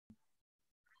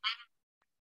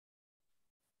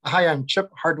Hi, I'm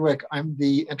Chip Hardwick. I'm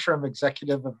the interim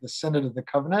executive of the Synod of the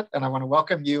Covenant, and I want to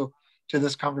welcome you to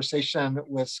this conversation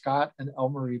with Scott and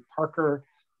Elmarie Parker,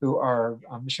 who are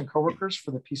mission coworkers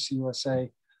for the PCUSA.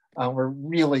 We're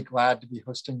really glad to be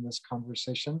hosting this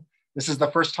conversation. This is the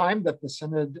first time that the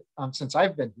Synod, since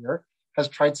I've been here, has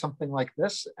tried something like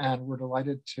this, and we're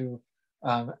delighted to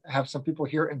have some people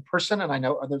here in person, and I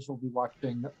know others will be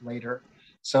watching later.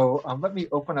 So let me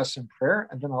open us in prayer,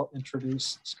 and then I'll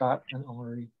introduce Scott and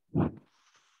Elmarie.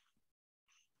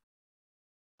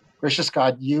 Gracious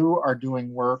God, you are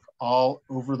doing work all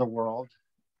over the world,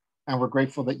 and we're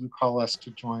grateful that you call us to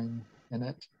join in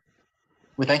it.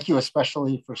 We thank you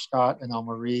especially for Scott and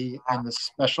Elmarie and the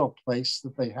special place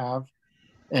that they have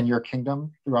in your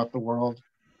kingdom throughout the world.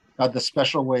 God, the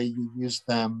special way you use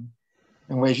them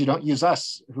in ways you don't use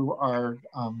us, who are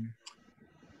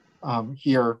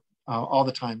here all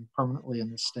the time, permanently in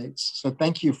the States. So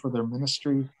thank you for their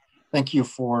ministry. Thank you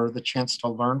for the chance to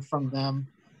learn from them.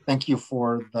 Thank you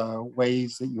for the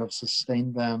ways that you have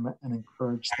sustained them and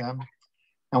encouraged them.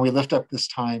 And we lift up this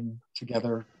time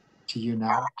together to you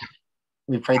now.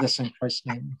 We pray this in Christ's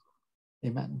name.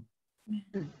 Amen.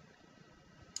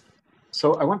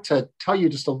 So I want to tell you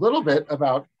just a little bit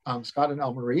about Scott and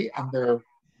Elmarie and their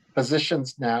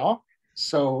positions now.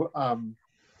 So,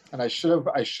 and I should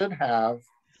have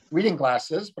reading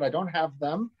glasses, but I don't have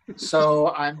them. So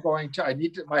I went to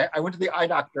the eye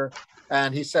doctor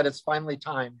and he said, it's finally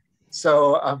time.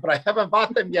 So, but I haven't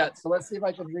bought them yet. So let's see if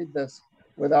I can read this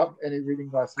without any reading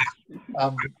glasses.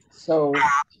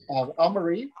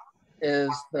 Elmarie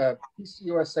is the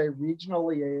PCUSA regional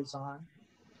liaison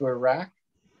to Iraq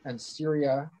and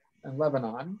Syria and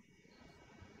Lebanon.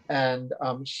 And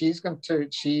she will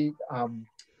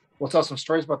tell some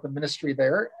stories about the ministry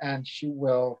there, and she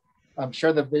will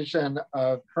share the vision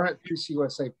of current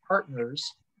PCUSA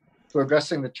partners who are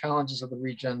addressing the challenges of the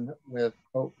region with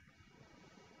hope.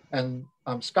 And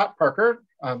Scott Parker,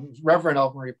 Reverend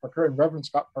Elmarie Parker, and Reverend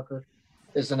Scott Parker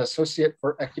is an associate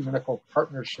for ecumenical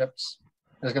partnerships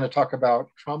and is going to talk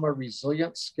about trauma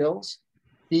resilience skills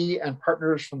he and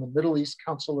partners from the Middle East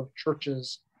Council of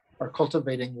Churches are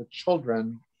cultivating with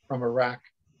children from Iraq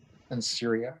and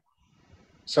Syria.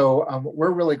 So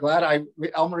we're really glad.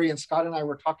 Elmarie and Scott and I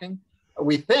were talking.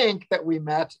 We think that we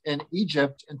met in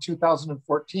Egypt in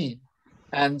 2014.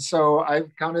 And so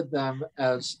I've counted them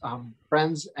as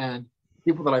friends and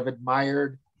people that I've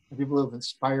admired and people who have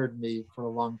inspired me for a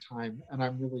long time. And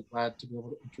I'm really glad to be able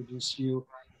to introduce you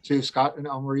to Scott and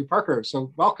Elmarie Parker.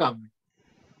 So welcome.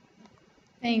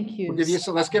 Thank you.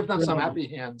 Let's give them some happy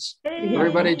hands.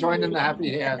 Everybody join in the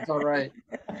happy hands. All right.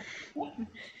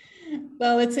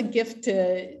 Well, it's a gift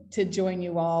to join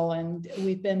you all. And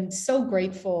we've been so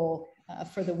grateful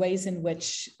for the ways in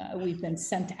which we've been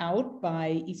sent out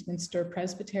by Eastminster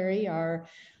Presbytery, our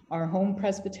home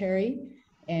presbytery,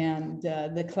 and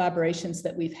the collaborations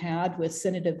that we've had with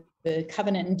Synod of the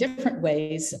Covenant in different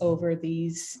ways over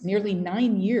these nearly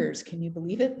 9 years. Can you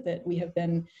believe it, that we have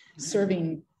been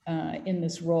serving in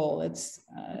this role? It's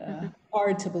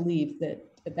hard to believe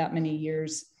that many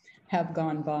years have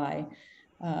gone by.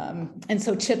 And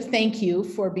so Chip, thank you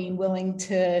for being willing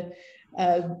to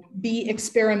be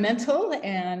experimental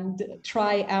and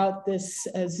try out this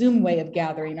Zoom way of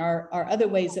gathering. Our other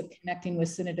ways of connecting with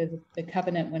Synod of the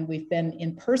Covenant when we've been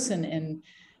in person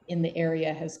in the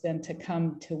area has been to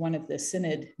come to one of the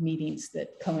Synod meetings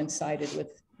that coincided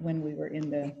with when we were in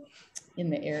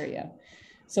the area.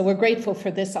 So we're grateful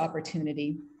for this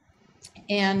opportunity.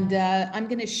 And I'm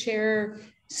going to share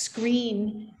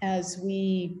screen as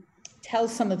we tell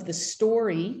some of the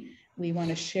story. We want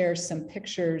to share some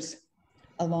pictures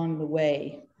along the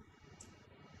way.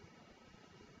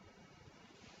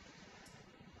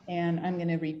 And I'm going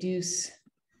to reduce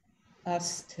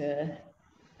us to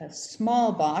a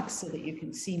small box so that you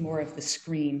can see more of the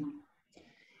screen.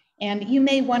 And you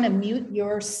may want to mute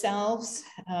yourselves.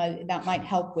 That might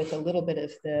help with a little bit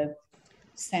of the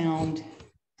sound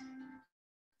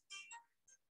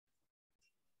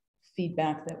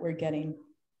feedback that we're getting.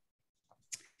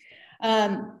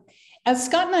 As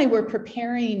Scott and I were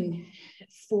preparing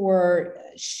for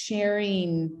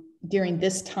sharing during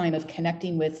this time of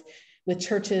connecting with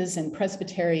churches and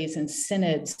presbyteries and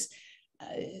synods,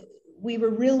 we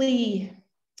were really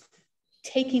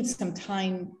taking some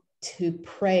time to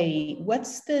pray.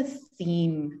 What's the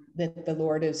theme that the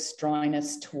Lord is drawing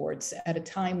us towards at a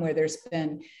time where there's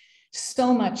been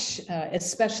so much,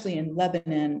 especially in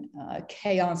Lebanon,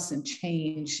 chaos and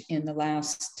change in the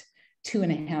last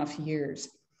 2.5 years.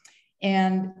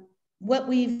 And what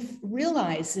we've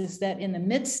realized is that in the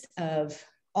midst of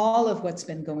all of what's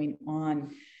been going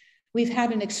on, we've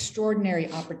had an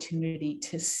extraordinary opportunity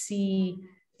to see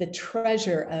the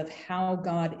treasure of how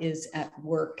God is at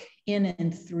work in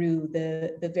and through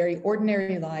the very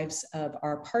ordinary lives of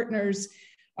our partners,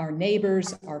 our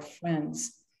neighbors, our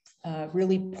friends,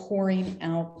 really pouring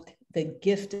out the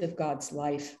gift of God's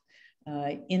life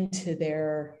into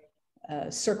their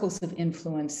circles of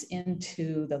influence,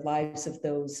 into the lives of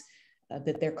those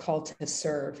that they're called to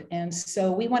serve. And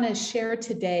so we want to share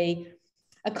today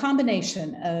a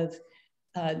combination of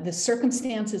the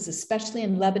circumstances, especially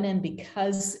in Lebanon,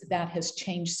 because that has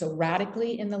changed so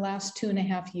radically in the last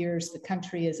 2.5 years. The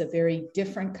country is a very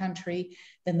different country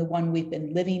than the one we've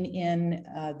been living in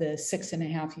the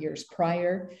 6.5 years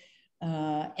prior.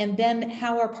 And then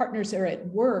how our partners are at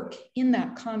work in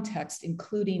that context,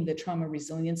 including the trauma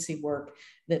resiliency work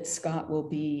that Scott will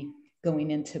be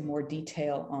going into more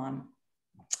detail on.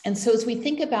 And so as we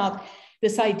think about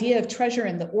this idea of treasure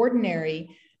in the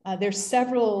ordinary, there's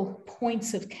several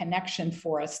points of connection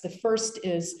for us. The first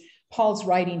is Paul's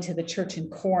writing to the church in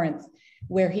Corinth,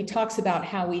 where he talks about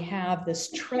how we have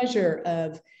this treasure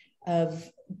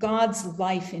of God's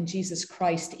life in Jesus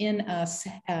Christ in us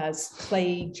as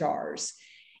clay jars.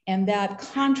 And that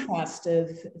contrast of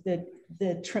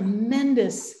the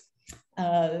tremendous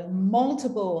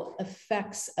multiple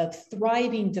effects of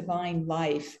thriving divine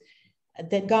life,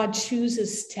 that God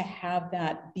chooses to have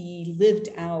that be lived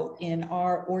out in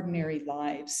our ordinary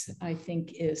lives, I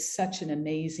think is such an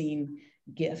amazing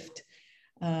gift.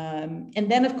 And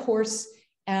then, of course,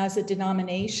 as a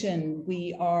denomination,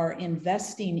 we are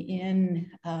investing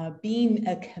in being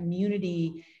a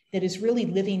community that is really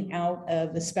living out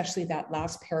of, especially that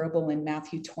last parable in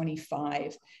Matthew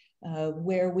 25,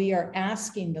 where we are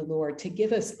asking the Lord to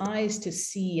give us eyes to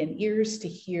see and ears to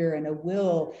hear and a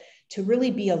will to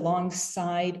really be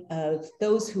alongside of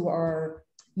those who are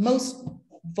most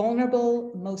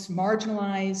vulnerable, most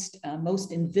marginalized,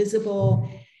 most invisible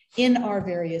in our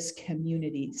various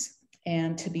communities,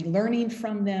 and to be learning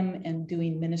from them and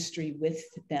doing ministry with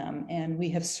them. And we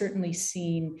have certainly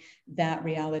seen that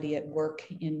reality at work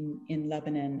in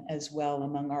Lebanon as well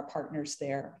among our partners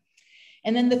there.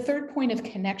 And then the third point of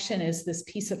connection is this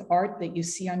piece of art that you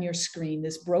see on your screen,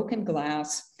 this broken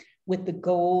glass with the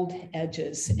gold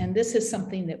edges. And this is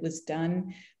something that was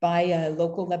done by a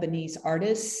local Lebanese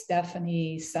artist,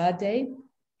 Stephanie Sadeh.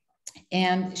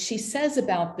 And she says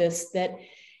about this that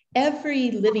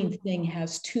every living thing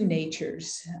has two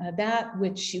natures, that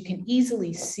which you can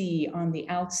easily see on the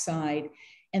outside,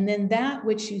 and then that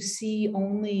which you see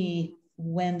only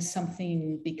when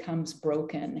something becomes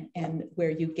broken and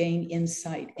where you gain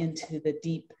insight into the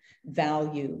deep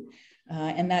value.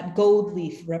 And that gold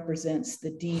leaf represents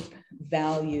the deep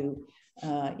value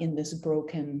in this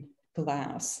broken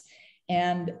glass.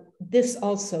 And this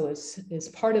also is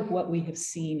part of what we have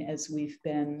seen as we've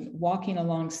been walking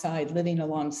alongside, living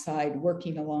alongside,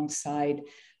 working alongside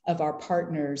of our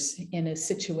partners in a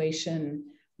situation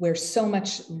where so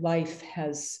much life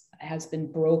has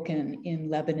been broken in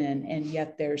Lebanon, and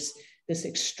yet there's this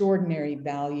extraordinary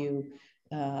value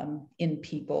in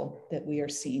people that we are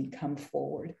seeing come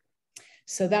forward.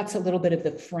 So that's a little bit of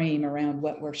the frame around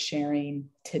what we're sharing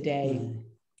today.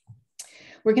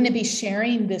 We're going to be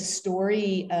sharing this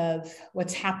story of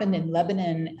what's happened in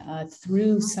Lebanon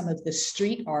through some of the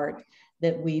street art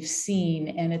that we've seen.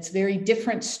 And it's very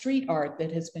different street art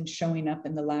that has been showing up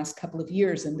in the last couple of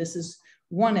years. And this is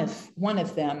one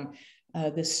of them,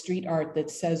 the street art that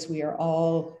says we are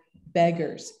all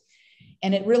beggars.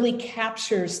 And it really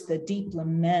captures the deep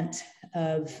lament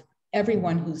of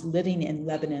everyone who's living in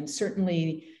Lebanon,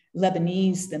 certainly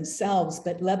Lebanese themselves,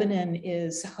 but Lebanon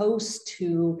is host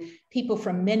to people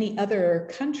from many other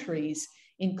countries,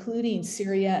 including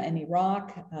Syria and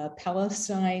Iraq,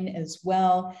 Palestine as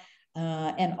well,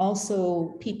 and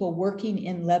also people working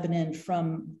in Lebanon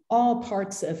from all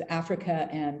parts of Africa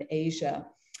and Asia.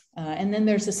 And then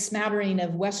there's a smattering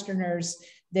of Westerners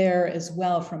there as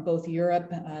well from both Europe,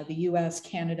 the US,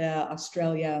 Canada,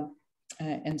 Australia,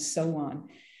 and so on.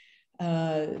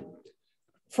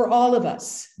 For all of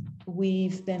us,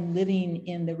 we've been living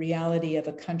in the reality of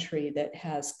a country that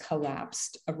has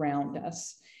collapsed around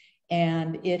us,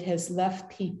 and it has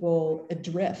left people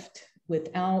adrift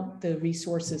without the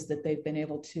resources that they've been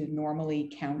able to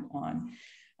normally count on.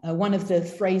 One of the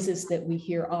phrases that we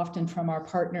hear often from our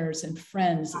partners and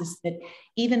friends is that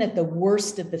even at the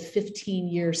worst of the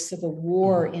 15-year civil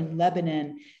war in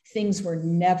Lebanon, things were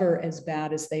never as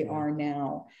bad as they are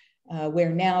now. Where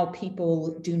now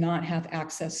people do not have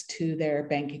access to their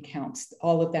bank accounts.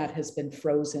 All of that has been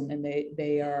frozen, and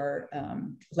they are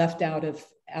left out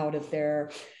of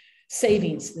their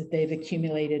savings that they've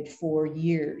accumulated for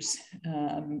years.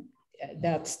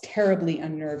 that's terribly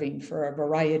unnerving for a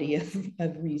variety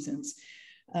of reasons.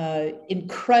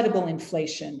 Incredible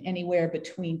inflation, anywhere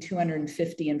between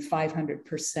 250 and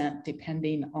 500%,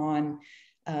 depending on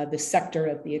the sector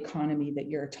of the economy that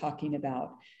you're talking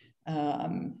about.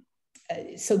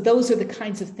 So those are the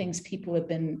kinds of things people have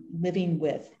been living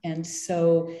with. And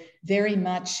so very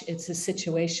much it's a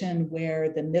situation where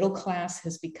the middle class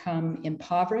has become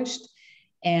impoverished,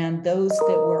 and those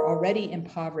that were already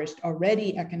impoverished,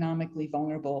 already economically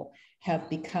vulnerable, have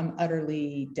become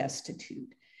utterly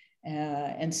destitute.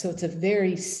 And so it's a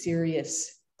very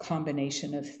serious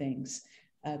combination of things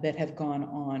that have gone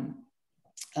on.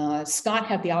 Scott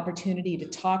had the opportunity to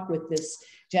talk with this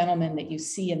gentleman that you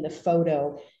see in the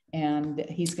photo, and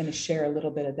he's going to share a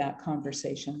little bit of that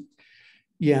conversation.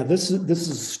 Yeah, this is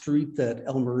a street that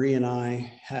Elmarie and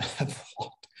I have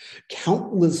walked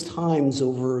countless times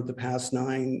over the past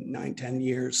 10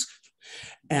 years.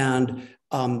 And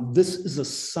this is a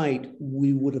site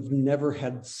we would have never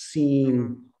had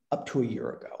seen up to a year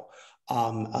ago.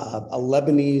 A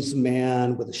Lebanese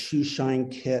man with a shoe shine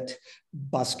kit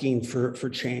busking for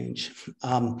change.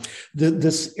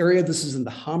 This area, this is in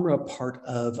the Hamra part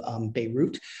of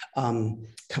Beirut, kind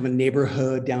of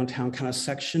neighborhood, downtown kind of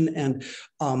section. And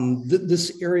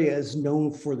this area is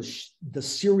known for the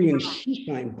Syrian shoe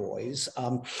shine boys.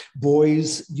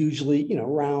 Boys usually,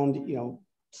 around,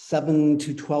 7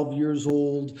 to 12 years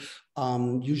old,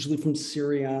 usually from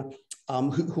Syria.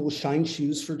 Who will shine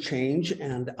shoes for change,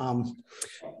 and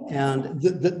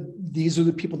these are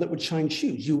the people that would shine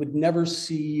shoes. You would never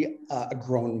see a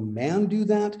grown man do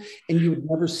that, and you would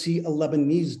never see a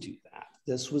Lebanese do that.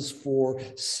 This was for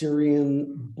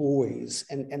Syrian boys,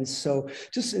 and so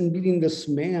just in meeting this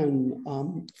man,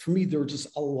 for me there were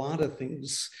just a lot of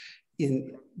things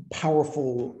in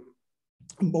powerful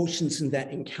emotions in that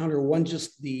encounter. One,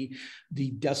 just the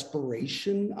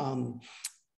desperation.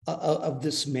 Of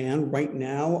this man right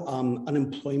now,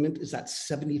 unemployment is at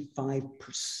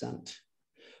 75%.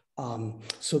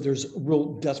 So there's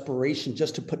real desperation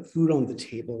just to put food on the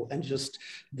table, and just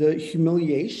the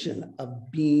humiliation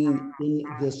of being in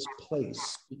this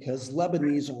place, because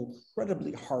Lebanese are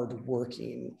incredibly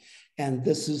hardworking. And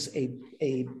this is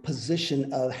a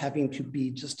position of having to be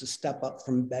just a step up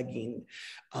from begging,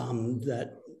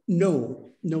 that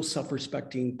no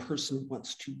self-respecting person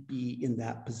wants to be in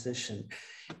that position.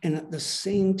 And at the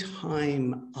same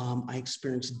time, I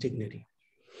experienced dignity.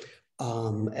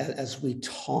 As we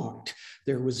talked,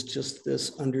 there was just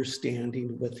this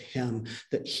understanding with him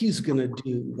that he's going to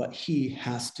do what he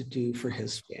has to do for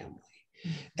his family.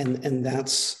 And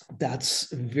that's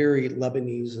very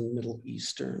Lebanese and Middle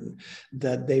Eastern,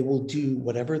 that they will do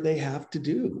whatever they have to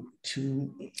do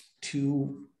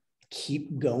to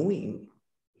keep going.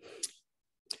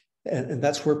 And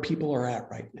that's where people are at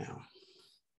right now.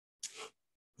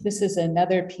 This is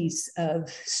another piece of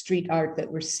street art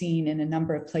that we're seeing in a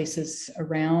number of places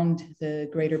around the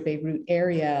greater Beirut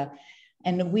area.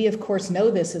 And we, of course,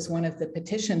 know this as one of the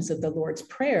petitions of the Lord's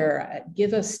Prayer: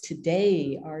 give us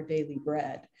today our daily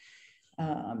bread.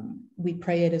 We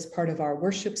pray it as part of our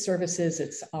worship services.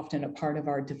 It's often a part of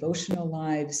our devotional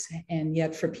lives. And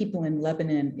yet for people in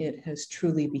Lebanon, it has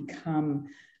truly become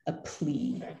a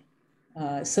plea.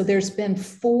 So there's been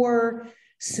 4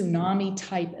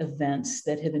 tsunami-type events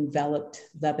that have enveloped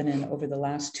Lebanon over the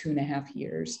last 2.5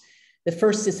 years. The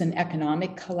first is an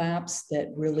economic collapse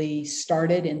that really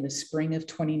started in the spring of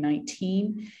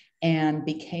 2019 and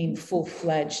became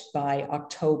full-fledged by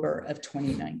October of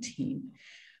 2019.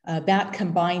 That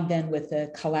combined then with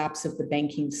the collapse of the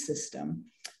banking system.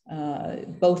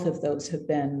 Both of those have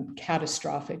been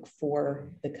catastrophic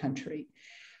for the country.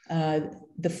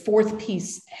 The fourth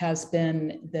piece has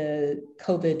been the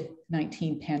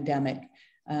COVID-19 pandemic.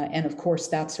 And of course,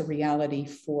 that's a reality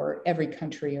for every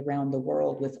country around the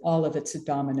world with all of its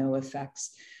domino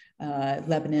effects.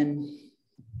 Lebanon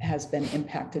has been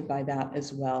impacted by that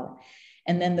as well.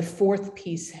 And then the fourth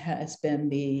piece has been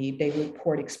the Beirut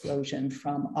port explosion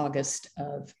from August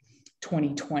of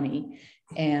 2020.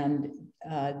 And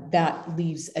that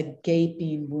leaves a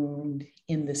gaping wound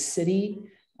in the city.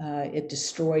 It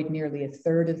destroyed nearly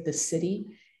 1/3 of the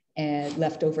city and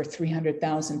left over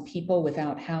 300,000 people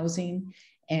without housing.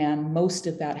 And most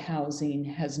of that housing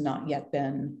has not yet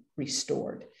been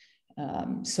restored.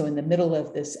 So in the middle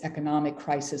of this economic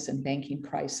crisis and banking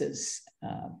crisis,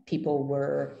 people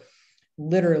were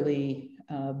literally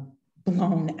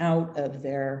blown out of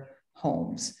their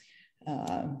homes.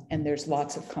 And there's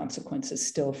lots of consequences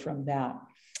still from that.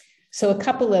 So a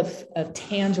couple of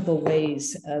tangible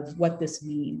ways of what this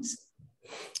means.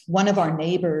 One of our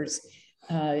neighbors,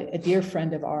 a dear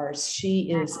friend of ours,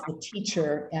 she is a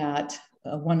teacher at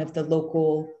one of the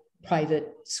local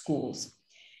private schools.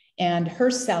 And her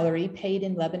salary paid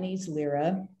in Lebanese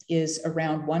lira is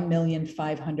around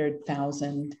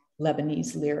 1,500,000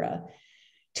 Lebanese lira.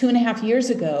 2.5 years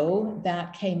ago,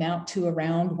 that came out to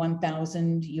around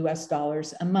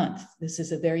 $1,000 a month. This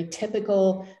is a very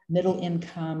typical middle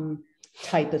income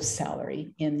type of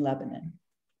salary in Lebanon.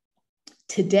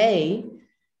 Today,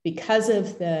 because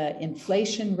of the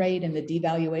inflation rate and the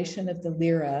devaluation of the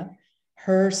lira,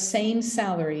 her same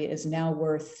salary is now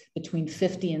worth between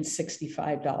 $50 and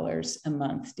 $65 a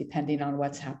month, depending on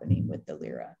what's happening with the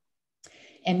lira.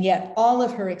 And yet all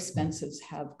of her expenses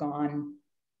have gone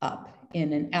up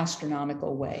in an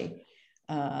astronomical way.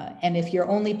 And if you're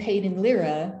only paid in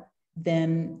lira,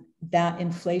 then that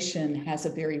inflation has a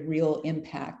very real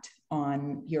impact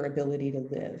on your ability to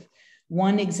live.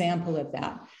 One example of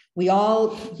that, we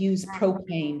all use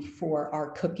propane for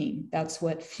our cooking. That's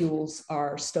what fuels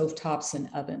our stovetops and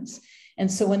ovens. And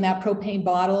so when that propane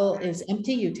bottle is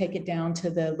empty, you take it down to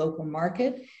the local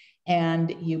market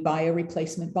and you buy a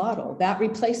replacement bottle. That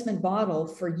replacement bottle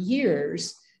for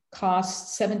years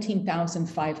cost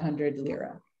 17,500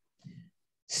 lira.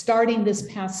 Starting this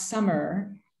past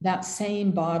summer, that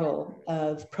same bottle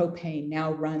of propane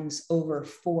now runs over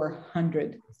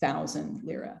 400,000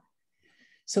 lira.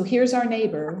 So here's our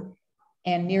neighbor,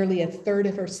 and nearly a third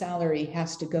of her salary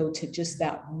has to go to just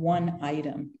that one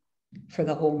item for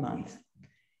the whole month.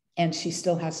 And she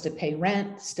still has to pay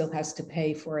rent, still has to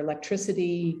pay for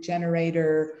electricity,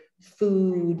 generator,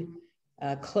 food,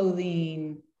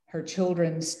 clothing, her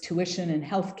children's tuition and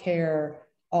healthcare,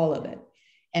 all of it.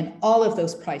 And all of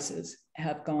those prices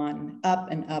have gone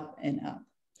up and up and up.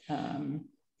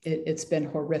 It's been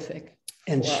horrific.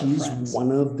 And she's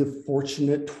one of the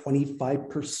fortunate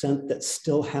 25% that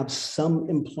still have some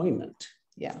employment.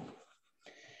 Yeah.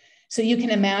 So you can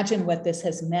imagine what this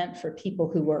has meant for people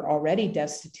who were already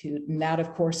destitute. And that,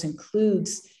 of course,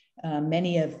 includes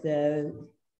many of the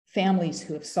families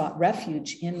who have sought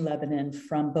refuge in Lebanon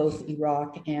from both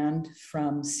Iraq and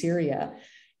from Syria,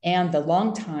 and the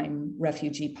longtime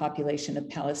refugee population of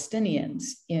Palestinians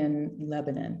in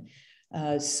Lebanon.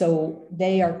 So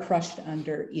they are crushed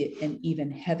under an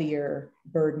even heavier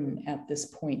burden at this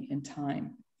point in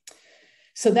time.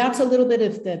 So that's a little bit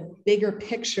of the bigger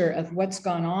picture of what's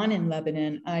gone on in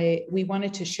Lebanon. We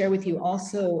wanted to share with you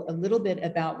also a little bit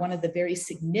about one of the very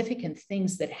significant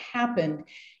things that happened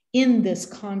in this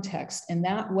context, and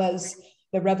that was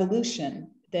the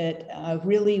revolution that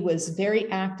really was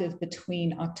very active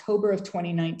between October of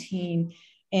 2019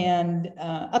 and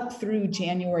up through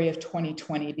January of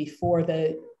 2020, before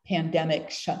the pandemic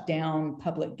shut down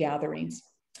public gatherings.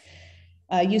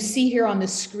 You see here on the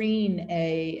screen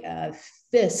a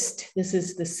fist. This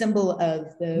is the symbol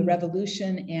of the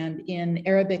revolution, and in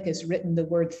Arabic is written the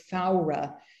word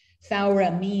thawra.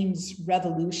 Thawra means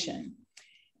revolution.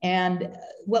 And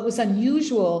what was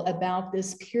unusual about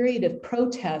this period of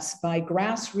protests by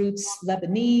grassroots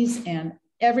Lebanese and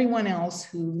everyone else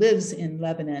who lives in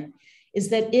Lebanon is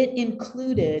that it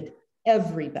included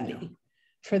everybody. Yeah.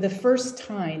 For the first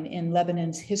time in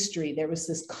Lebanon's history, there was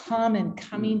this common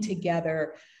coming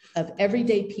together of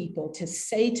everyday people to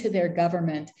say to their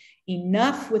government,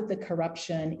 enough with the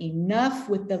corruption, enough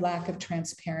with the lack of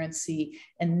transparency,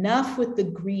 enough with the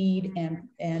greed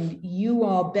and you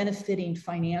all benefiting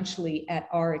financially at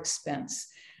our expense.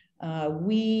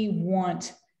 We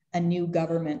want a new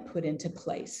government put into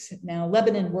place. Now,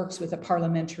 Lebanon works with a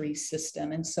parliamentary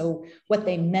system. And so what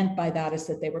they meant by that is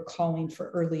that they were calling for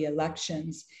early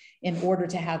elections in order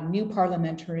to have new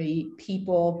parliamentary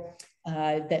people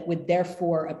that would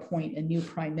therefore appoint a new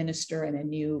prime minister and a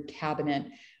new cabinet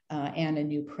and a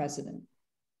new president.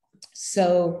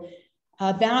 So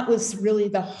that was really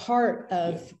the heart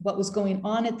of what was going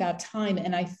on at that time.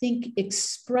 And I think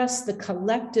expressed the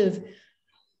collective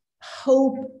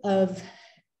hope of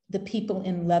the people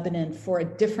in Lebanon for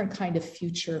a different kind of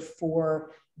future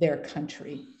for their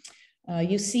country.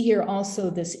 You see here also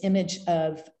this image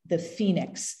of the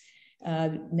phoenix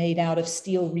made out of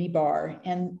steel rebar.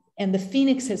 And the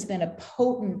phoenix has been a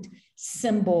potent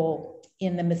symbol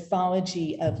in the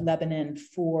mythology of Lebanon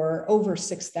for over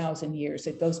 6,000 years.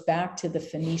 It goes back to the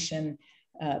Phoenician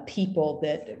people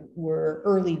that were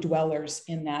early dwellers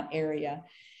in that area.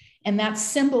 And that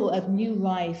symbol of new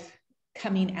life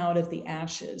coming out of the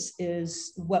ashes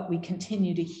is what we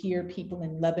continue to hear people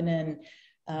in Lebanon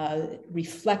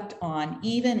reflect on,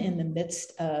 even in the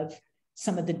midst of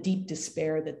some of the deep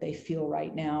despair that they feel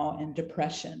right now and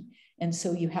depression. And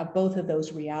so you have both of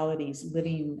those realities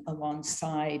living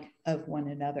alongside of one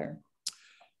another.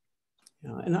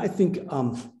 Yeah, and I think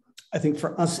I think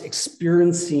for us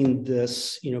experiencing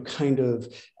this, kind of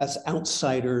as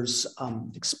outsiders,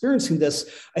 experiencing this,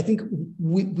 I think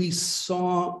we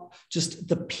saw just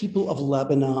the people of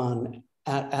Lebanon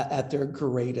at their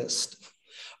greatest.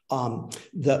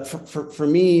 For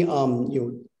me,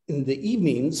 in the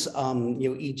evenings,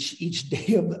 each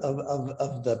day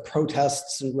of the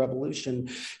protests and revolution,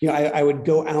 I would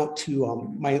go out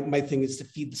to, my thing is to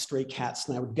feed the stray cats,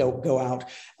 and I would go out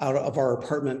of our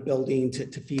apartment building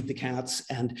to feed the cats.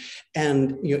 And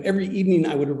every evening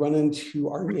I would run into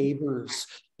our neighbors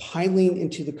piling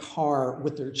into the car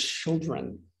with their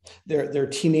children, their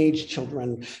teenage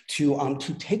children,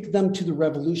 to take them to the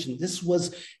revolution. This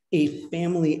was a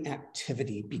family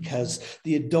activity because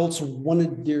the adults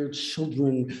wanted their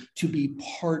children to be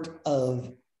part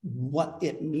of what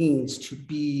it means to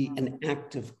be an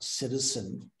active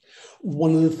citizen.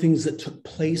 One of the things that took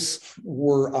place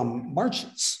were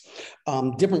marches.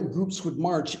 Different groups would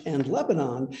march, and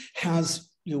Lebanon has,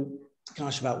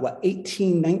 about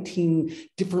 18, 19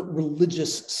 different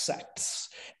religious sects.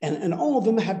 And all of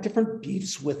them have different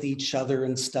beefs with each other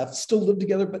and stuff, still live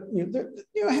together, but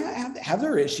have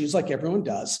their issues like everyone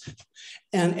does.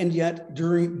 And yet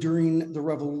during the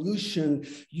revolution,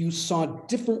 you saw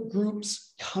different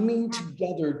groups coming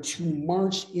together to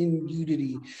march in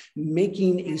unity,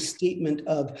 making a statement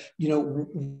of,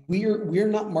 we're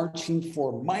not marching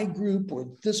for my group or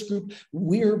this group,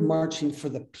 we're marching for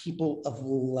the people of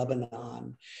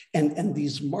Lebanon. And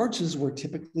these marches were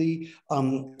typically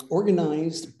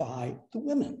organized by the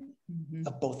women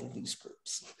of both of these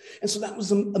groups. And so that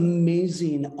was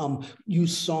amazing. You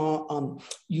saw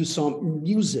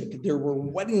music. There were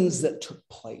weddings that took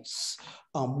place.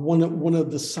 One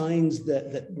of the signs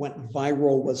that went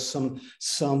viral was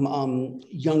some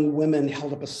young women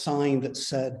held up a sign that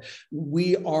said,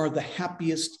 "We are the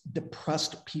happiest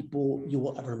depressed people you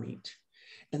will ever meet."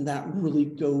 And that really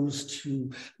goes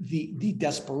to the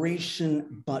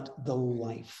desperation, but the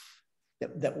life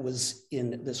that was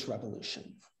in this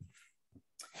revolution.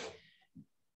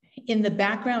 In the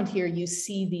background here, you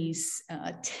see these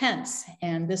tents,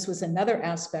 and this was another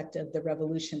aspect of the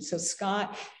revolution. So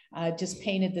Scott just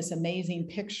painted this amazing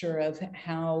picture of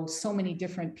how so many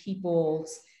different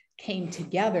peoples came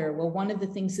together. Well, one of the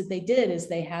things that they did is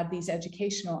they had these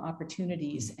educational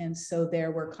opportunities. And so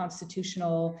there were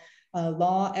constitutional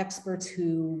law experts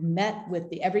who met with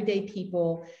the everyday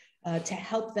people to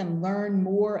help them learn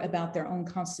more about their own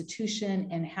constitution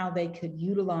and how they could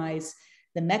utilize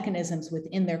the mechanisms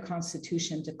within their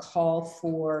constitution to call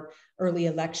for early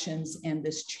elections and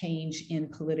this change in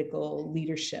political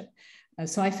leadership.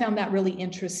 So I found that really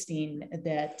interesting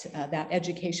that that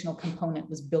educational component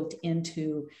was built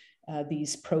into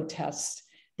these protests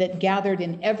that gathered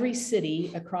in every city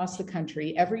across the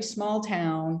country, every small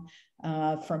town,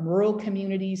 from rural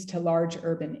communities to large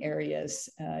urban areas.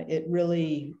 It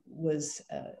really was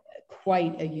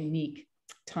quite a unique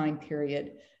time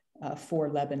period for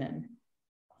Lebanon.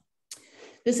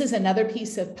 This is another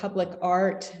piece of public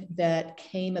art that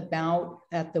came about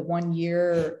at the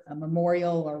 1-year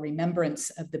memorial or remembrance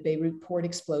of the Beirut port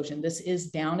explosion. This is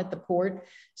down at the port.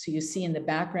 So you see in the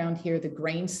background here, the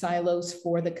grain silos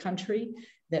for the country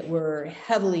that were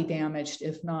heavily damaged,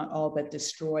 if not all but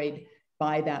destroyed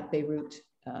by that Beirut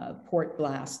port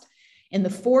blast. In the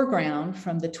foreground,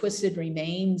 from the twisted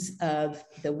remains of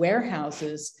the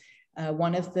warehouses,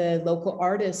 one of the local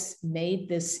artists made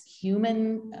this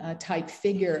human type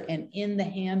figure, and in the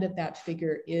hand of that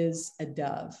figure is a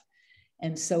dove.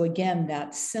 And so again,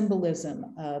 that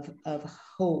symbolism of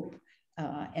hope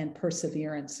and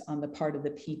perseverance on the part of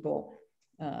the people,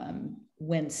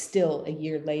 when still a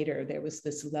year later, there was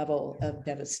this level of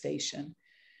devastation.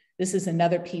 This is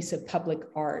another piece of public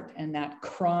art, and that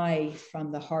cry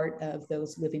from the heart of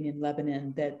those living in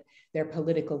Lebanon that their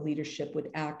political leadership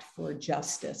would act for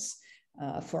justice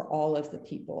for all of the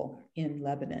people in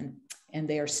Lebanon. And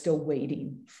they are still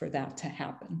waiting for that to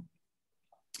happen.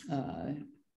 And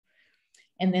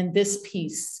then this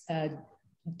piece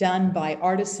done by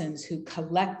artisans who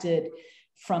collected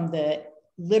from the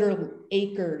literal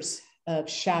acres of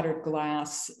shattered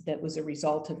glass that was a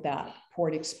result of that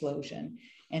port explosion,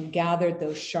 and gathered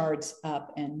those shards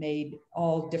up and made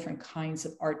all different kinds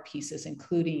of art pieces,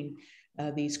 including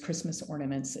these Christmas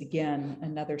ornaments. Again,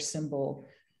 another symbol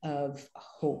of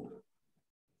hope.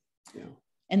 Yeah.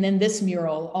 And then this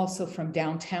mural, also from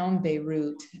downtown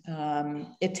Beirut,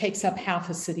 it takes up half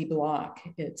a city block.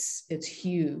 It's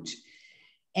huge.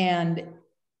 And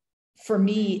for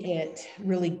me, it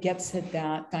really gets at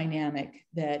that dynamic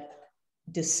that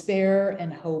despair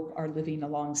and hope are living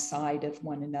alongside of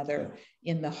one another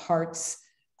in the hearts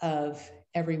of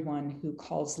everyone who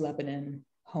calls Lebanon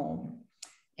home.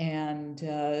 And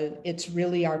it's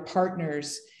really our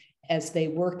partners, as they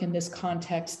work in this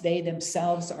context, they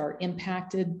themselves are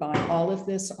impacted by all of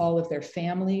this. All of their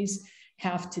families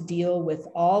have to deal with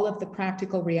all of the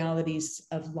practical realities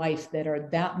of life that are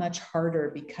that much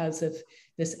harder because of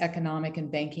this economic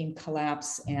and banking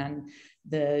collapse and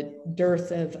the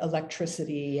dearth of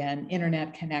electricity and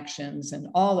internet connections and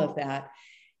all of that.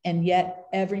 And yet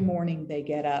every morning they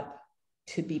get up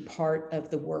to be part of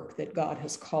the work that God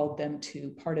has called them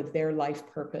to, part of their life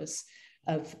purpose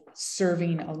of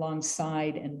serving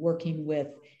alongside and working with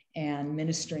and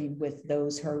ministering with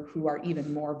those who are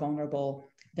even more vulnerable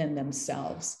than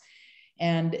themselves.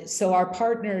 And so our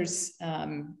partners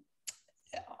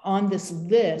on this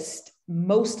list,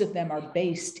 most of them are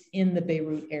based in the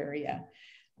Beirut area.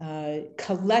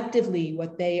 Collectively,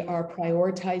 what they are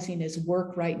prioritizing is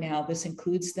work right now. This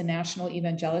includes the National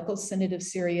Evangelical Synod of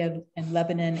Syria and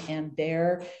Lebanon and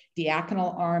their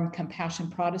diaconal arm, Compassion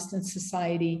Protestant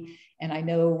Society. And I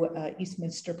know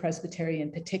Eastminster Presbytery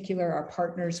in particular are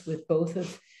partners with both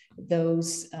of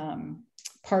those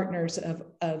partners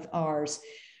of ours.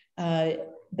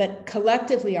 But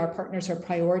collectively, our partners are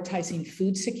prioritizing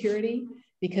food security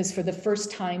because for the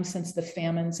first time since the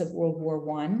famines of World War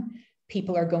I,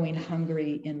 people are going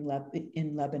hungry in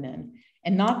Lebanon.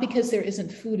 And not because there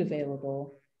isn't food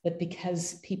available, but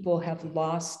because people have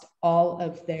lost all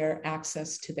of their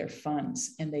access to their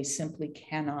funds and they simply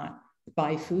cannot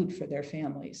buy food for their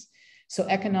families. So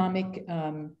economic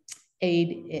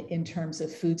aid in terms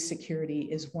of food security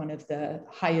is one of the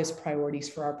highest priorities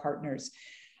for our partners.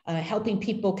 Helping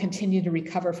people continue to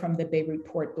recover from the Beirut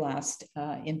port blast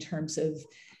in terms of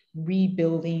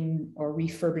rebuilding or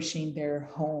refurbishing their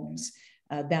homes.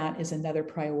 That is another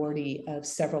priority of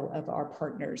several of our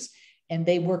partners. And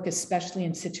they work especially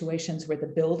in situations where the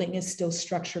building is still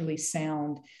structurally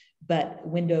sound, but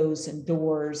windows and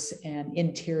doors and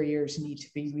interiors need to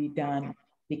be redone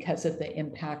because of the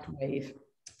impact wave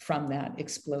from that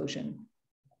explosion.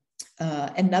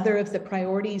 Another of the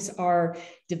priorities are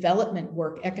development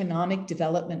work, economic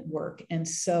development work. And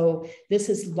so this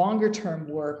is longer term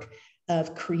work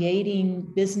of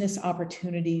creating business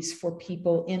opportunities for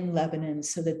people in Lebanon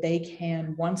so that they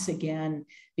can once again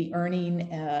be earning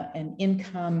an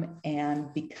income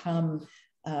and become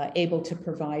able to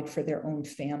provide for their own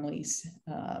families.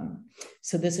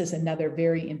 So this is another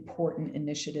very important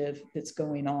initiative that's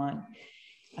going on.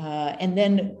 And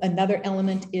then another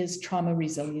element is trauma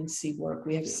resiliency work.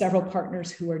 We have several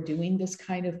partners who are doing this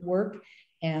kind of work,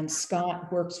 and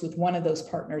Scott works with one of those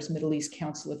partners, Middle East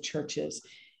Council of Churches.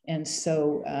 And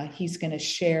so he's going to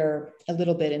share a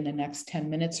little bit in the next 10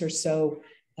 minutes or so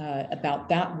about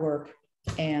that work,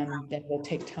 and then we'll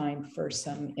take time for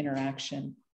some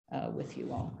interaction with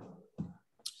you all.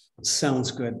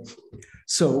 Sounds good.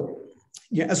 So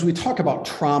yeah, as we talk about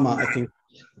trauma, I think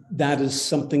that is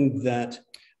something that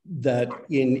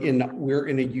we're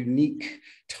in a unique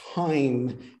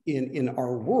time in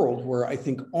our world where I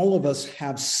think all of us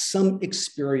have some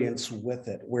experience with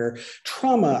it, where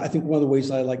trauma, I think one of the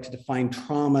ways I like to define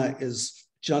trauma is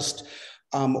just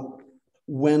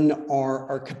when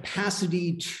our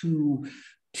capacity to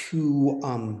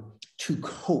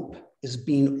cope is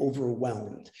being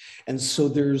overwhelmed. And so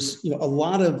there's a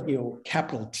lot of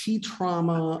capital T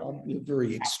trauma,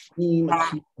 very extreme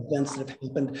acute events that have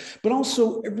happened, but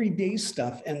also everyday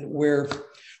stuff, and where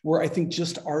I think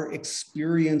just our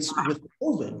experience with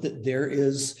COVID, that there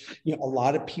is, a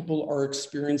lot of people are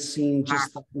experiencing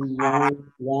just the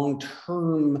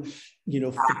long-term,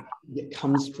 that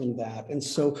comes from that. And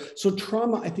so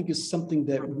trauma, I think, is something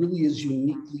that really is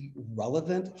uniquely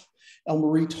relevant.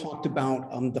 Elmarie talked about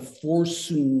the 4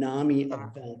 tsunami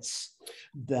events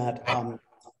that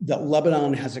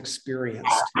Lebanon has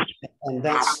experienced. And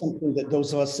that's something that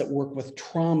those of us that work with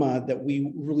trauma that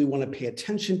we really want to pay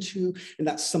attention to. And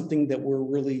that's something that we're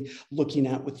really looking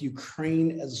at with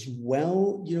Ukraine as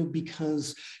well,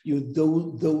 because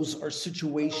those are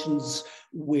situations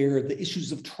where the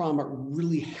issues of trauma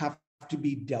really have to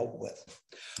be dealt with.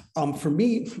 For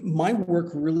me, my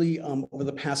work really over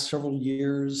the past several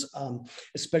years,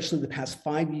 especially the past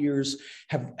 5 years,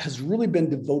 has really been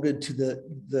devoted to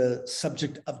the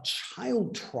subject of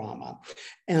child trauma.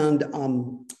 And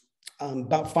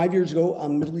about 5 years ago,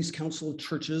 Middle East Council of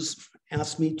Churches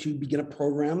asked me to begin a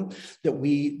program that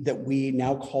we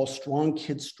now call Strong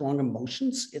Kids, Strong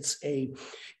Emotions.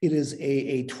 It is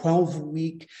a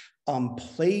 12-week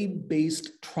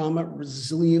play-based trauma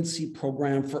resiliency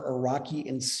program for Iraqi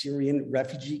and Syrian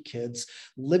refugee kids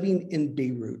living in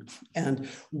Beirut. And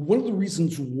one of the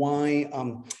reasons why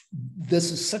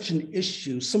this is such an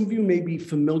issue, some of you may be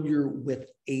familiar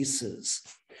with ACEs.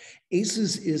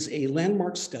 ACEs is a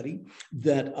landmark study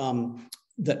that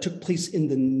that took place in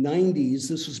the 90s.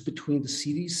 This was between the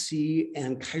CDC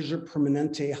and Kaiser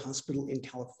Permanente Hospital in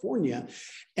California.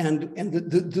 And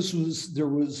this was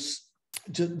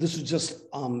just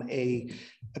a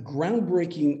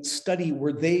groundbreaking study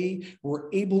where they were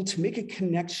able to make a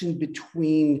connection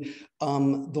between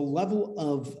the level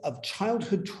of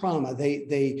childhood trauma.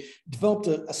 They developed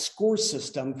a score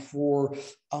system for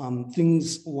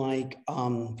things like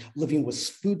living with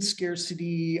food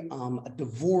scarcity, a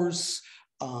divorce,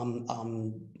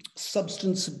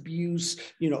 substance abuse,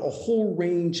 a whole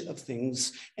range of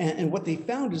things. And what they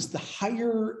found is the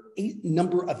higher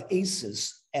number of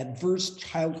ACEs, adverse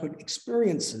childhood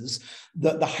experiences,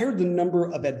 the higher the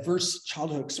number of adverse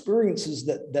childhood experiences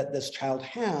that this child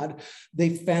had, they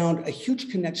found a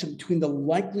huge connection between the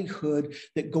likelihood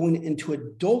that going into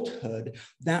adulthood,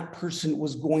 that person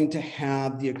was going to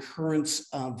have the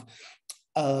occurrence of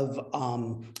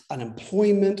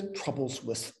unemployment, troubles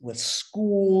with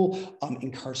school,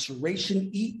 incarceration,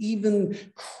 even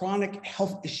chronic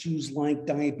health issues like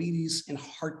diabetes and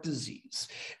heart disease.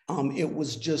 It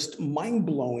was just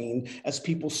mind-blowing as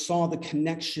people saw the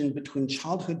connection between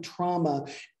childhood trauma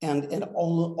and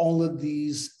all of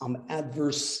these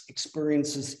adverse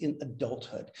experiences in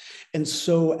adulthood. And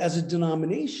so as a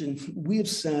denomination, we have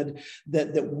said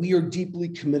that we are deeply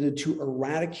committed to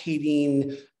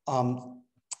eradicating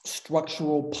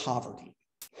structural poverty.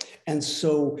 And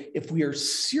so if we are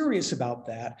serious about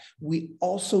that, we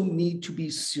also need to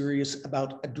be serious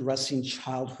about addressing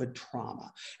childhood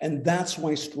trauma. And that's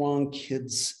why Strong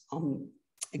Kids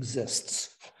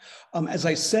exists. As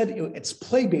I said, it's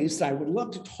play-based. I would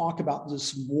love to talk about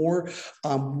this more.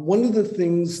 One of the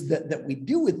things that we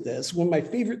do with this, one of my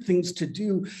favorite things to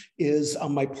do is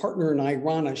my partner and I,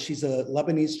 Rana, she's a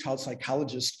Lebanese child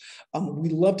psychologist. We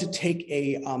love to take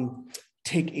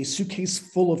a suitcase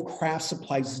full of craft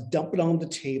supplies, dump it on the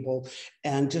table,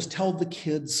 and just tell the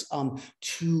kids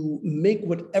to make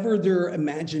whatever their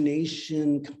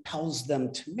imagination compels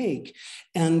them to make.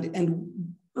 And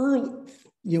early,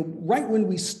 right when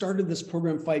we started this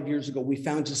program 5 years ago, we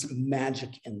found just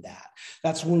magic in that.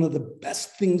 That's one of the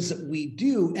best things that we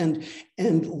do. And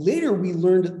later we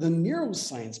learned the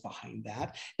neuroscience behind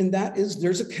that. And that is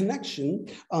there's a connection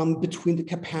between the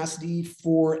capacity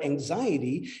for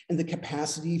anxiety and the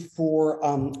capacity for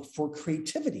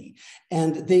creativity.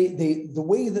 And the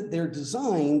way that they're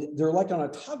designed, they're like on a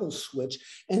toggle switch,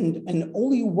 and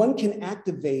only one can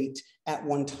activate at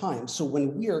one time. So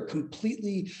when we are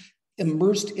completely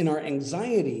immersed in our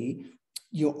anxiety,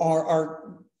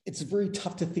 it's very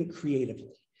tough to think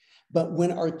creatively. But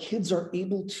when our kids are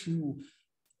able to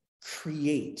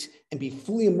create and be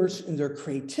fully immersed in their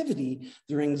creativity,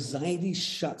 their anxiety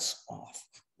shuts off.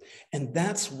 And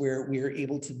that's where we are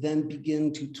able to then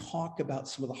begin to talk about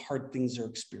some of the hard things they're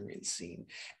experiencing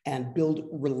and build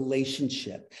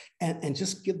relationship and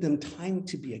just give them time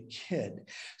to be a kid.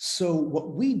 So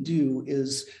what we do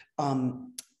is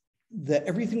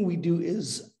everything we do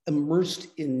is immersed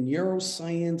in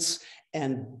neuroscience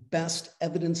and best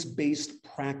evidence-based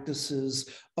practices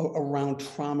around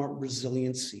trauma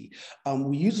resiliency.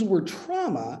 We use the word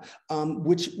trauma,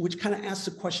 which kind of asks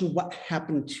the question, what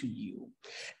happened to you?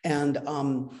 And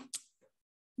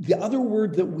the other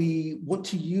word that we want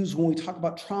to use when we talk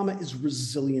about trauma is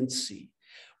resiliency.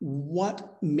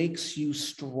 What makes you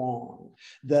strong?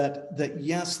 That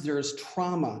yes, there is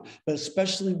trauma, but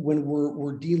especially when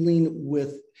we're dealing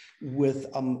with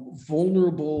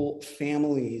vulnerable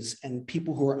families and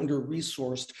people who are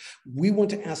under-resourced, we want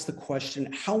to ask the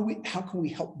question, how can we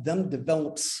help them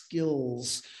develop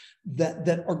skills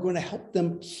that are going to help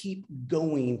them keep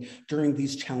going during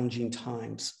these challenging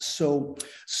times. So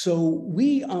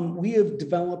we have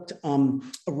developed a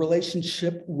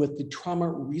relationship with the Trauma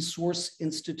Resource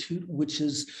Institute, which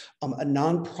is a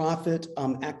nonprofit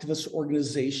activist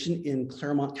organization in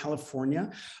Claremont,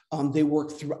 California. They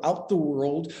work throughout the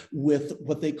world with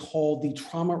what they call the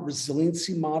trauma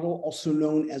resiliency model, also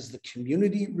known as the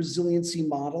community resiliency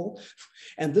model.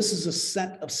 And this is a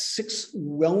set of 6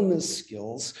 wellness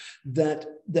skills that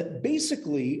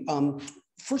basically,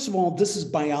 first of all, this is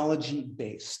biology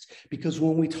based, because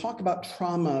when we talk about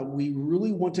trauma, we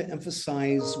really want to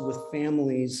emphasize with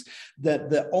families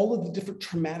that all of the different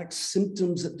traumatic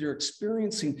symptoms that they're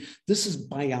experiencing, this is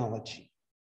biology.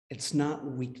 It's not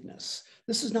weakness.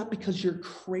 This is not because you're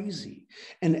crazy.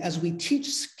 And as we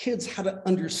teach kids how to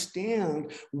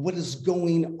understand what is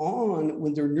going on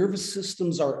when their nervous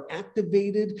systems are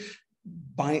activated,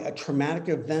 by a traumatic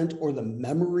event or the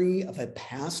memory of a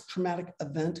past traumatic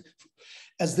event,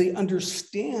 as they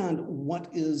understand what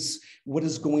is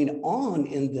going on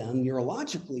in them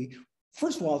neurologically,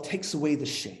 first of all, it takes away the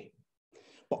shame.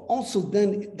 But also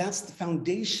then that's the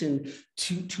foundation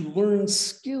to learn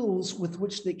skills with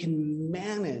which they can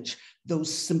manage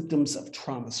those symptoms of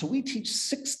trauma. So we teach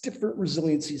 6 different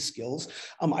resiliency skills.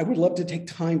 I would love to take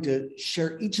time to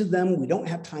share each of them. We don't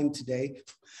have time today.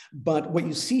 But what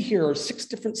you see here are 6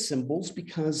 different symbols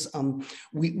because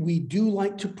we do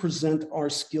like to present our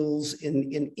skills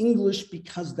in English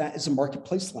because that is a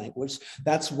marketplace language.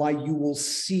 That's why you will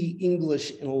see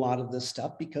English in a lot of this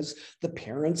stuff because the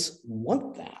parents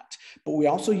want that. But we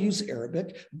also use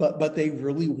Arabic, but they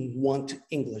really want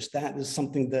English. That is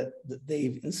something that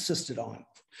they've insisted on.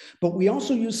 But we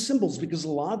also use symbols because a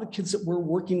lot of the kids that we're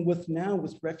working with now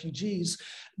with refugees,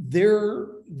 they're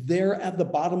at the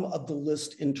bottom of the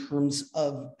list in terms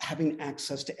of having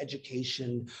access to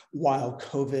education while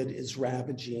COVID is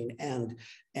ravaging and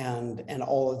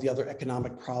all of the other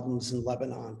economic problems in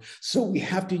Lebanon. So we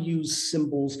have to use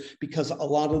symbols because a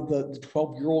lot of the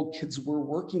 12-year-old kids we're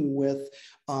working with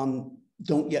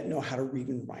don't yet know how to read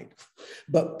and write.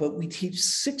 But we teach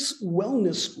 6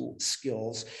 wellness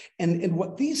skills. And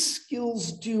what these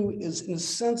skills do is, in a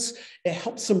sense, it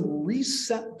helps them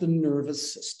reset the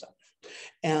nervous system.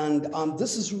 And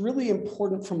this is really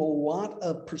important from a lot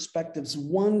of perspectives.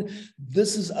 One,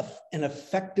 this is an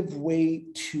effective way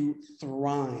to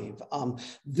thrive.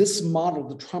 This model,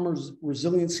 the trauma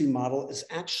resiliency model, is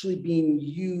actually being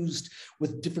used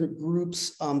with different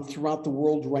groups throughout the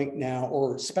world right now,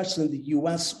 or especially in the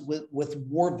US with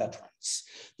war veterans.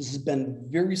 This has been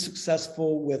very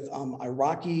successful with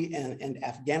Iraqi and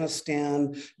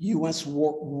Afghanistan, US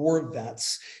war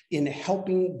vets in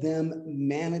helping them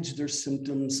manage their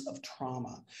symptoms of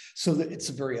trauma. So that it's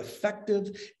very effective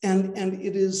and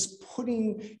it is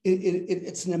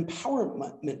it's an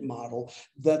empowerment model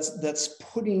that's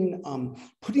putting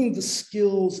the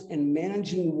skills and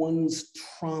managing one's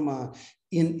trauma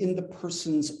in the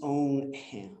person's own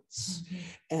hands.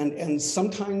 Mm-hmm. And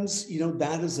sometimes,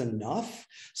 that is enough.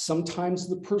 Sometimes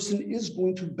the person is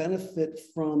going to benefit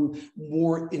from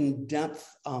more in-depth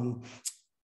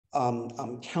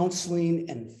counseling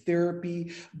and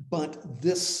therapy, but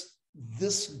this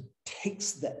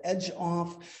takes the edge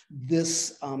off.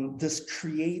 This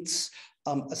creates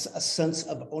a sense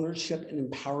of ownership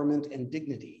and empowerment and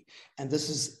dignity. And this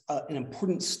is an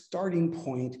important starting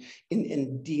point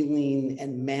in dealing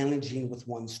and managing with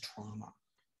one's trauma.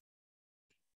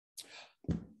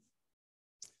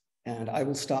 And I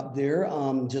will stop there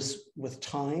just with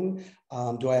time.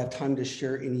 Do I have time to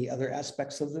share any other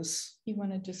aspects of this? You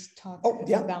want to just talk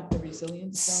about the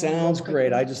resilience zone? Sounds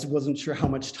great. I just wasn't sure how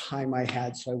much time I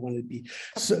had, so I wanted to be.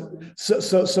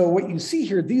 So what you see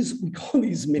here, we call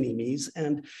these mini-me's,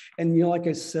 and like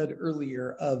I said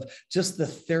earlier, of just the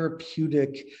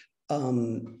therapeutic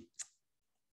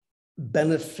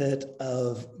benefit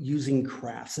of using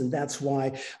crafts, and that's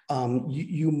why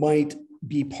you might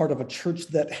be part of a church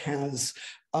that has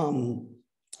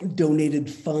donated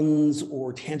funds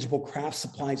or tangible craft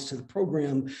supplies to the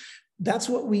program. That's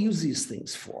what we use these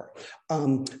things for.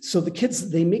 So the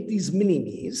kids, they make these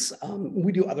mini-me's.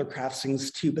 We do other crafts things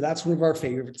too, but that's one of our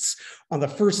favorites. On the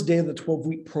first day of the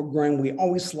 12-week program, we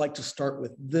always like to start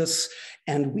with this,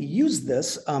 and we use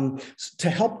this to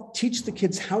help teach the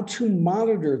kids how to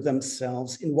monitor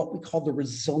themselves in what we call the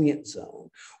resilient zone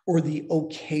or the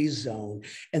okay zone.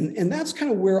 And that's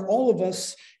kind of where all of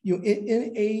us, in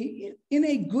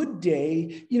a good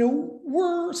day,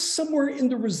 we're somewhere in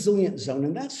the resilient zone,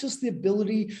 and that's just the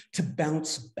ability to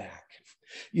bounce back.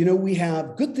 We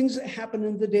have good things that happen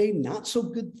in the day, not so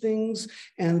good things,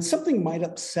 and something might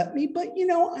upset me, but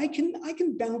I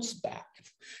can bounce back.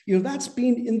 That's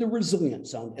being in the resilient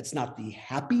zone. It's not the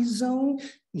happy zone.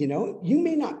 You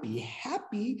may not be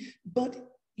happy, but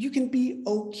you can be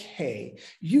okay.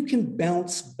 You can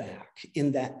bounce back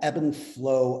in that ebb and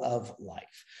flow of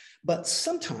life. But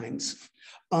sometimes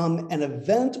an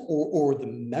event or the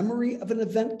memory of an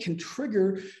event can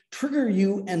trigger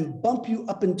you and bump you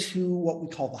up into what we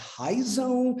call the high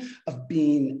zone of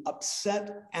being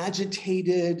upset,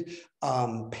 agitated,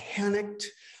 panicked,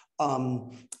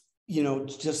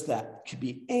 just that could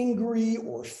be angry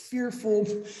or fearful,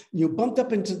 bumped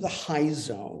up into the high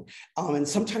zone. And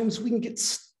sometimes we can get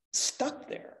stuck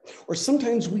there, or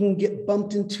sometimes we can get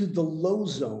bumped into the low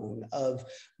zone of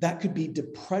that could be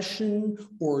depression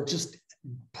or just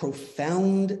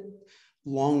profound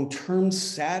long-term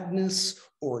sadness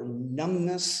or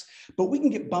numbness, but we can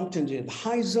get bumped into the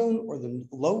high zone or the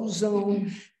low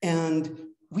zone, and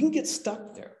we can get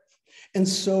stuck there. And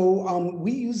so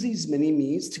we use these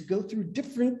mini-me's to go through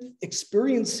different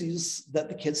experiences that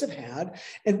the kids have had,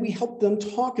 and we help them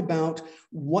talk about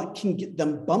what can get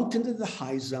them bumped into the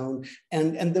high zone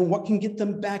and then what can get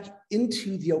them back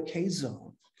into the okay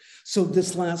zone. So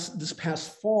this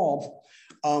past fall,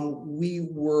 we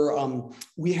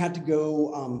had to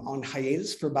go on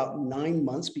hiatus for about 9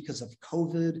 months because of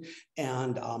COVID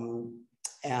and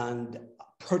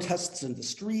protests in the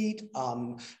street,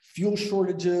 fuel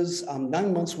shortages,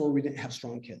 9 months where we didn't have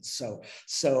Strong Kids.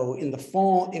 So in the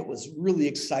fall, it was really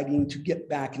exciting to get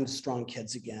back into Strong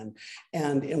Kids again.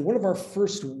 And in one of our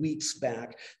first weeks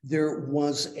back, there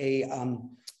was I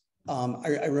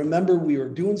remember we were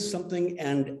doing something,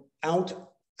 and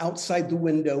outside the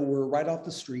window, we're right off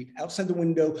the street, outside the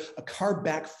window, a car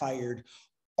backfired.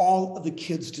 All of the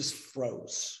kids just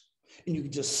froze. And you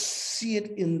could just see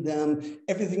it in them.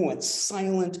 Everything went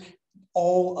silent.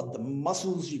 All of the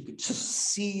muscles, you could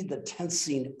just see the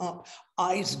tensing up.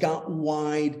 Eyes got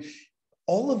wide.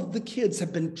 All of the kids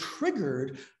have been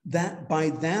triggered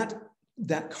by that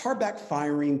car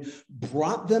backfiring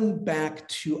brought them back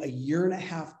to a 1.5 years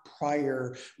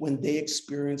prior when they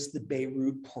experienced the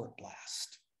Beirut port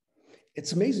blast.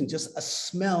 It's amazing, just a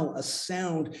smell, a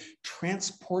sound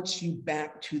transports you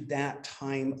back to that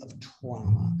time of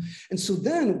trauma. And so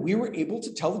then we were able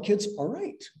to tell the kids, all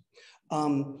right,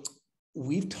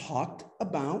 we've talked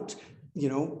about,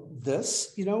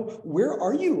 this, where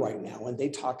are you right now? And they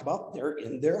talked about they're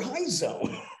in their high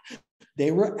zone.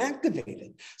 They were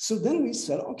activated. So then we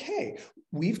said, okay,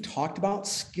 we've talked about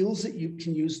skills that you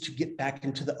can use to get back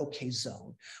into the okay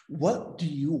zone. What do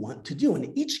you want to do?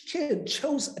 And each kid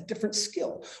chose a different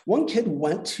skill. One kid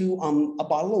went to a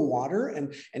bottle of water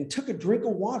and took a drink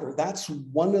of water. That's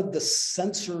one of the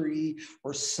sensory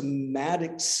or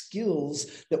somatic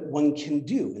skills that one can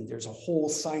do. And there's a whole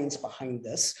science behind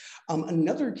this.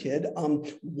 Another kid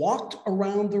walked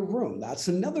around the room. That's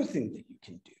another thing that you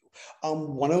can do.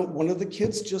 One of the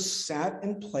kids just sat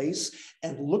in place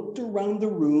and looked around the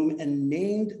room and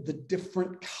named the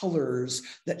different colors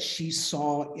that she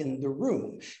saw in the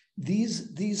room.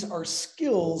 These are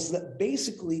skills that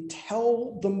basically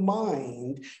tell the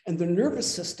mind and the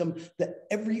nervous system that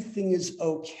everything is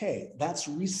okay. That's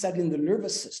resetting the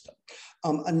nervous system.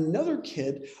 Another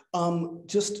kid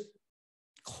just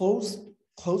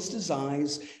closed his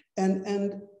eyes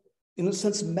and in a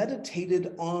sense,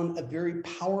 meditated on a very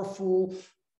powerful,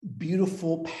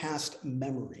 beautiful past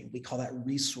memory. We call that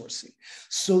resourcing.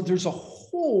 So there's a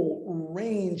whole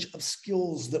range of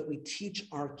skills that we teach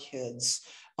our kids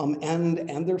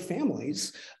and their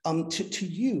families to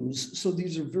use. So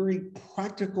these are very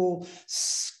practical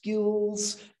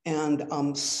skills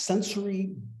and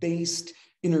sensory-based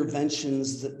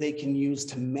interventions that they can use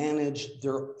to manage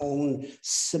their own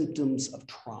symptoms of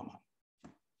trauma.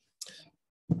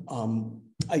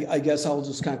 I guess I'll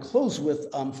just kind of close with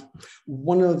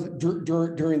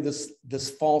during this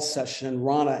fall session,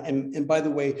 Rana, and by the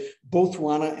way, both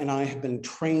Rana and I have been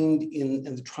trained in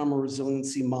the trauma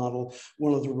resiliency model.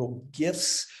 One of the real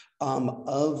gifts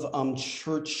of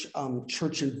church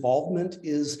involvement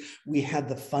is we had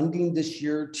the funding this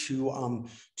year to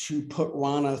put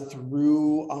Rana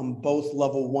through both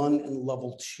level 1 and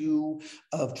level 2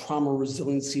 of trauma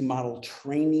resiliency model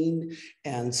training.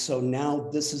 And so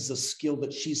now this is a skill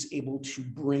that she's able to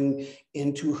bring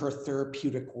into her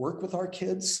therapeutic work with our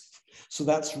kids. So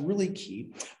that's really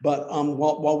key. But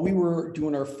while we were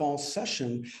doing our fall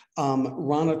session,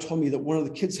 Rana told me that one of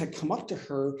the kids had come up to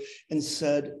her and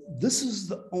said, "This is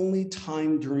the only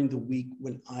time during the week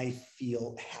when I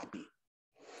feel happy."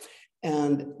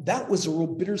 And that was a real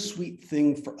bittersweet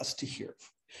thing for us to hear,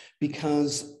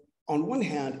 because on one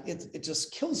hand, it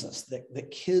just kills us that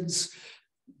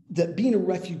being a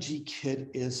refugee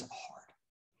kid is hard.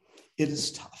 It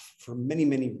is tough for many,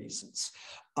 many reasons.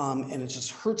 And it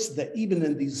just hurts that even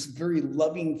in these very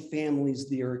loving families,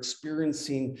 they are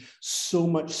experiencing so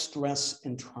much stress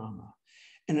and trauma.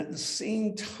 And at the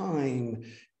same time,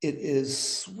 it is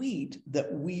sweet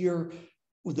that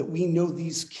we know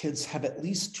these kids have at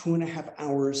least 2.5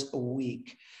 hours a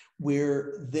week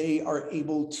where they are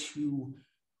able to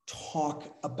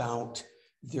talk about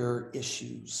their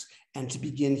issues and to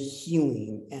begin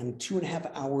healing, and 2.5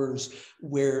 hours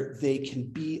where they can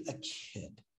be a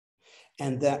kid.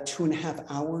 And that 2.5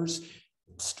 hours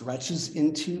stretches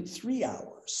into 3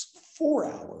 hours, 4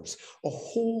 hours, a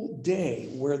whole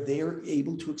day where they're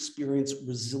able to experience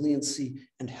resiliency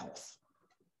and health.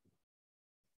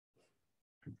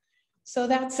 So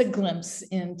that's a glimpse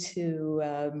into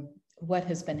what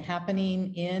has been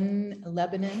happening in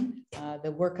Lebanon,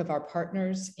 the work of our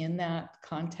partners in that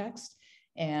context,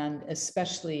 and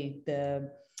especially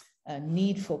the a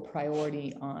needful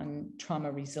priority on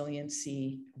trauma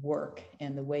resiliency work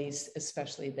and the ways,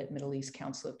 especially that Middle East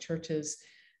Council of Churches,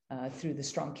 through the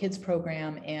Strong Kids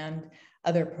program and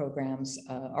other programs,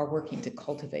 are working to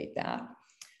cultivate that.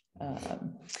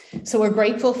 So we're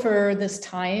grateful for this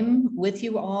time with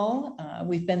you all.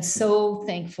 We've been so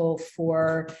thankful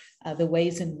for the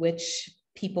ways in which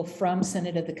people from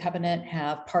Synod of the Covenant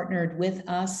have partnered with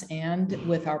us and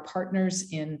with our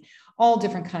partners in all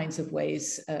different kinds of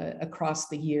ways across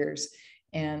the years.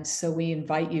 And so we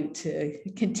invite you to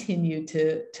continue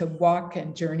to walk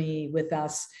and journey with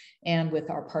us and with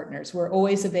our partners. We're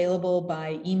always available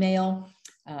by email.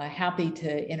 Happy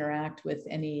to interact with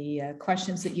any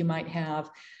questions that you might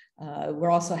have. We're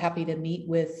also happy to meet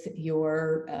with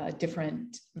your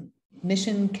different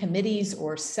mission committees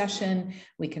or session.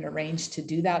 We can arrange to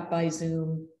do that by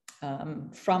Zoom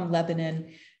from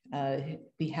Lebanon.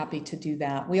 Be happy to do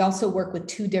that. We also work with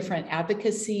 2 different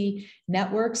advocacy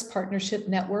networks, partnership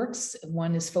networks.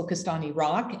 One is focused on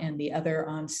Iraq and the other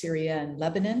on Syria and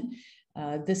Lebanon.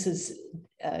 This is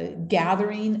a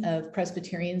gathering of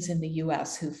Presbyterians in the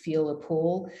US who feel a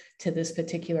pull to this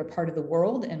particular part of the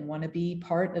world and want to be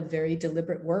part of very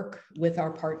deliberate work with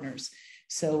our partners.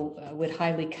 So I would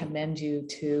highly commend you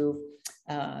to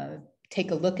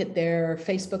take a look at their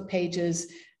Facebook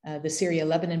pages. The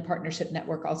Syria-Lebanon Partnership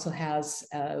Network also has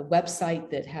a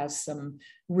website that has some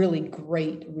really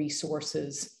great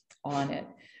resources on it.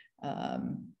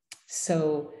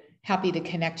 So happy to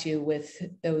connect you with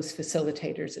those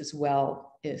facilitators as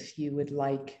well, if you would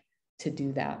like to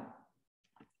do that.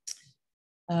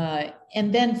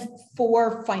 And then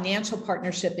for financial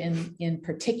partnership in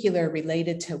particular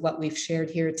related to what we've shared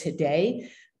here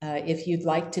today, if you'd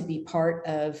like to be part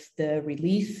of the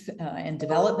relief and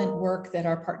development work that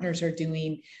our partners are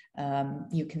doing,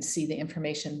 you can see the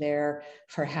information there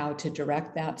for how to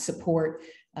direct that support.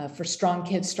 For Strong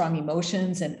Kids, Strong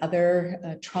Emotions, and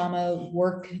other trauma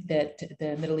work that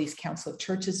the Middle East Council of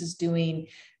Churches is doing,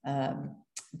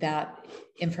 that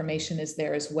information is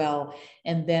there as well.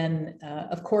 And then,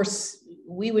 of course,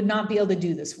 we would not be able to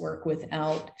do this work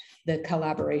without the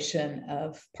collaboration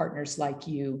of partners like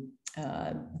you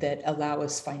that allow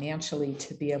us financially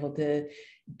to be able to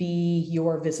be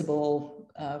your visible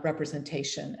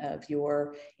representation of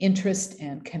your interest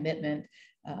and commitment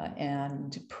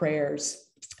and prayers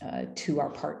to our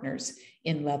partners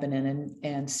in Lebanon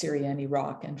and Syria and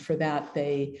Iraq. And for that,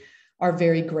 they are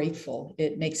very grateful.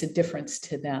 It makes a difference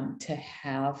to them to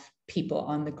have people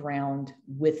on the ground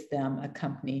with them,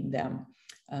 accompanying them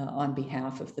on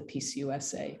behalf of the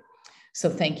PCUSA. So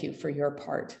thank you for your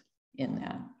part in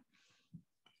that.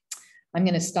 I'm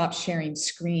going to stop sharing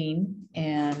screen,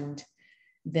 and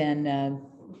then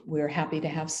we're happy to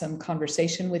have some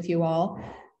conversation with you all.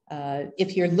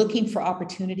 If you're looking for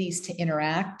opportunities to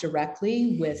interact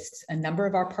directly with a number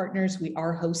of our partners, we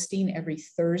are hosting every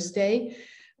Thursday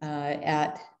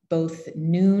at both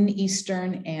noon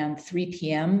Eastern and 3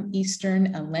 p.m.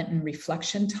 Eastern, a Lenten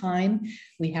reflection time.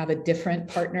 We have a different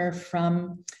partner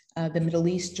from the Middle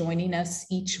East joining us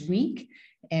each week.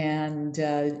 And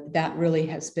that really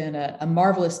has been a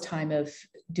marvelous time of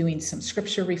doing some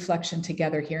scripture reflection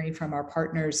together, hearing from our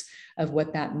partners of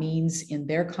what that means in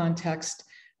their context,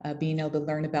 being able to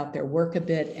learn about their work a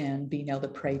bit and being able to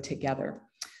pray together.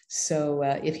 So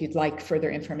if you'd like further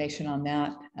information on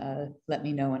that, let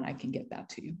me know and I can get that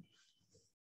to you.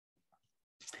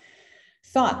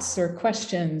 Thoughts or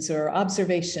questions or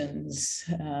observations,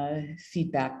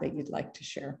 feedback that you'd like to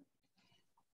share?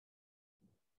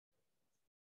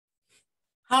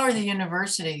 How are the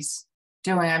universities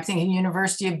doing? I'm thinking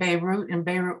University of Beirut and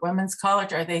Beirut Women's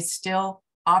College, are they still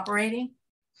operating?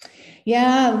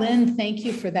 Yeah, Lynn, thank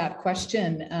you for that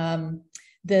question.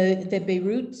 The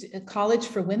Beirut College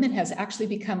for Women has actually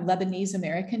become Lebanese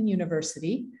American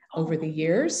University over the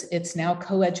years. It's now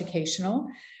co-educational.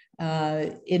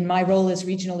 In my role as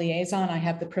regional liaison, I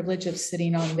have the privilege of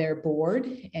sitting on their board,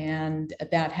 and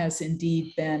that has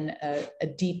indeed been a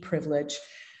deep privilege.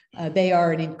 They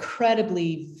are an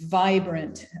incredibly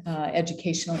vibrant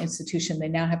educational institution. They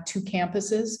now have 2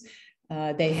 campuses.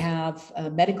 They have a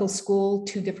medical school,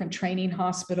 2 different training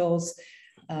hospitals,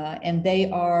 and they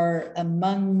are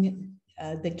among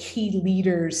the key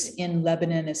leaders in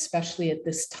Lebanon, especially at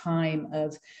this time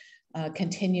of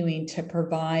continuing to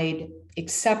provide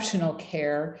exceptional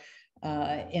care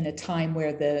in a time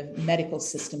where the medical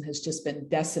system has just been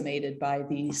decimated by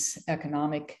these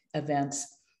economic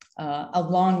events.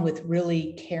 Along with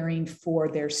really caring for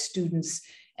their students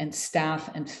and staff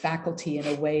and faculty in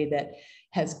a way that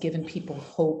has given people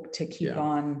hope to keep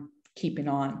on keeping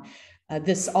on.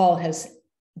 This all has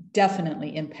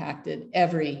definitely impacted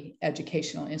every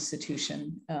educational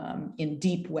institution in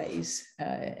deep ways.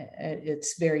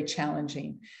 It's very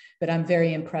challenging, but I'm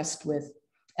very impressed with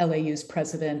LAU's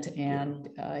president and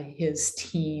his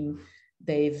team.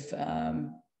 They've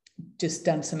just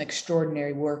done some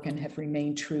extraordinary work and have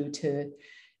remained true to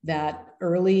that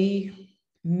early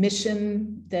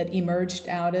mission that emerged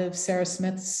out of Sarah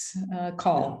Smith's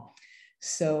call.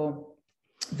 So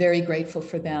very grateful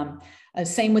for them.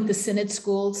 Same with the Synod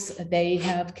schools. They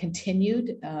have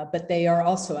continued, but they are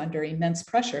also under immense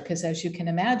pressure because, as you can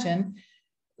imagine,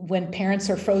 when parents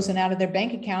are frozen out of their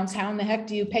bank accounts, how in the heck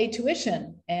do you pay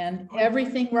tuition? And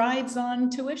everything rides on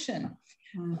tuition.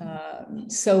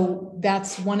 So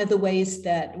that's one of the ways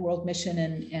that World Mission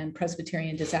and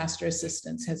Presbyterian Disaster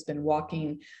Assistance has been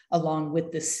walking along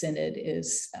with the Synod,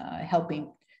 is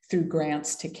helping through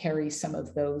grants to carry some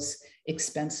of those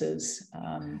expenses.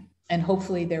 And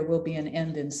hopefully there will be an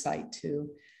end in sight to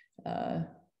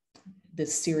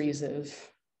this series of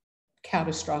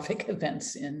catastrophic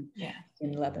events in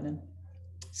Lebanon.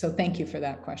 So thank you for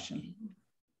that question.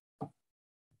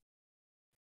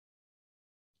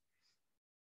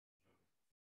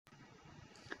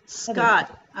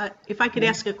 Scott, if I could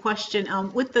ask a question,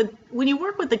 when you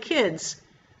work with the kids,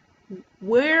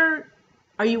 where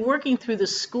are you working through the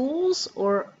schools,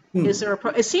 or is there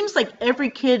it seems like every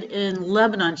kid in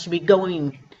Lebanon should be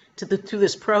going to through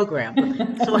this program.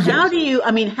 So how do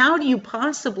you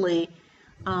possibly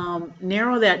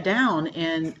narrow that down?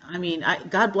 And I mean,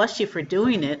 God bless you for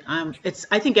doing it.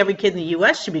 I think every kid in the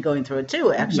U.S. should be going through it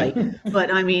too, actually.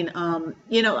 But I mean,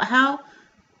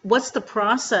 what's the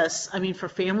process, for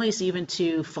families even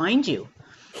to find you?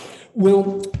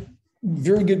 Well,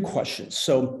 very good question.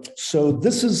 So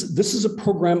this is a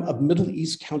program of Middle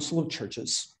East Council of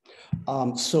Churches.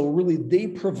 So really they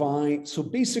provide, so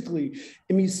basically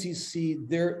MECC,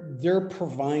 they're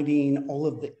providing all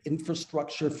of the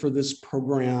infrastructure for this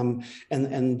program,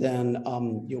 and then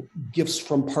gifts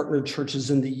from partner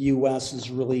churches in the US is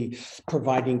really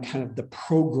providing kind of the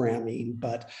programming,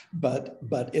 but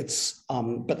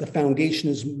the foundation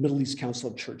is Middle East Council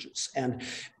of Churches. And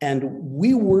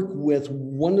we work with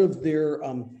one of their,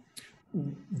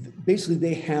 basically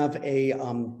they have a,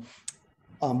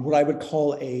 what I would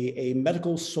call a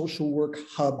medical social work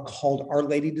hub called Our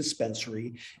Lady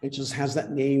Dispensary. It just has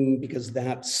that name because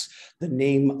that's the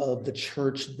name of the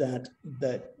church that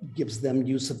gives them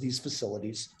use of these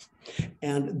facilities.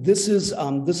 And this is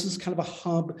kind of a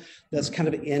hub that's kind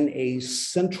of in a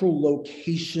central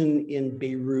location in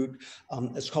Beirut.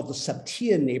 It's called the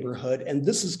Sabtia neighborhood. And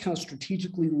this is kind of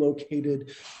strategically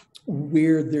located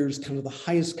where there's kind of the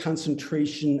highest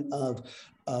concentration of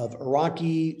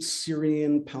Iraqi,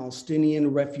 Syrian,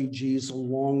 Palestinian refugees,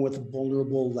 along with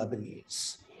vulnerable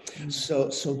Lebanese. So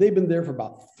they've been there for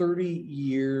about 30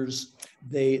 years.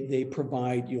 They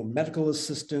provide medical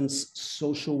assistance,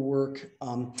 social work,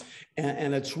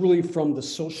 and it's really from the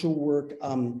social work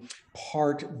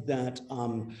part that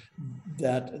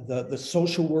the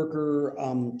social worker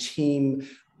team,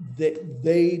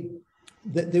 they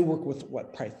work with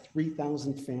probably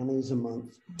 3,000 families a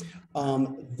month.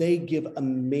 They give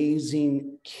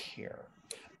amazing care.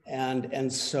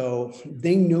 And so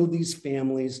they know these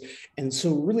families. And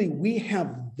so really we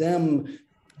have them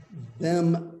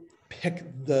pick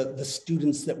the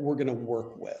students that we're gonna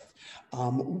work with.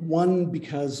 One,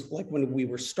 because like when we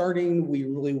were starting, we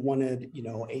really wanted,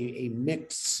 a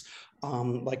mix.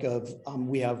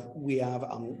 We have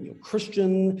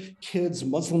Christian kids,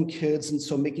 Muslim kids, and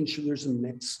so making sure there's a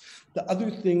mix. The other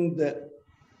thing that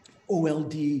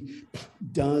OLD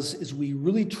does is we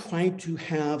really try to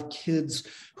have kids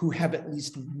who have at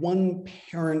least one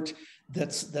parent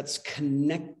that's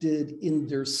connected in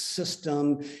their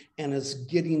system and is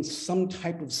getting some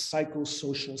type of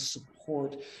psychosocial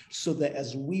support, so that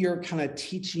as we are kind of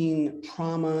teaching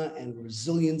trauma and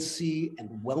resiliency and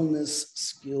wellness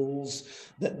skills,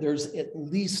 that there's at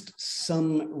least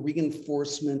some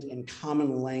reinforcement and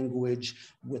common language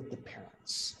with the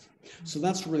parents. So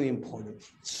that's really important.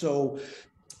 So,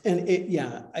 and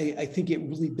I think it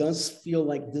really does feel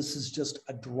like this is just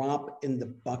a drop in the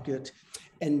bucket.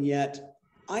 And yet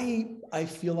I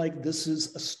feel like this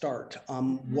is a start.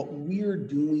 What we're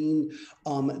doing,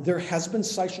 there has been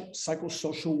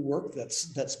psychosocial work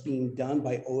that's being done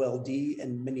by OLD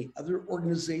and many other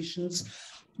organizations,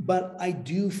 but I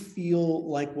do feel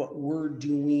like what we're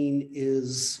doing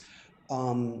is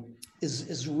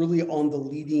really on the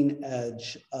leading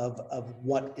edge of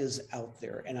what is out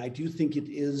there. And I do think it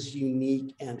is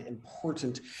unique and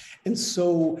important. And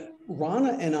so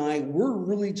Rana and we're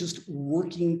really just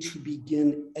working to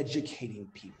begin educating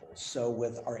people. So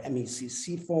with our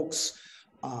MECC folks,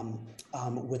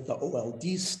 with the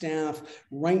OLD staff.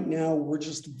 Right now, we're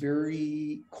just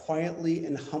very quietly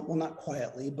and well, not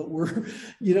quietly, but we're,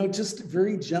 just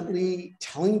very gently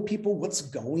telling people what's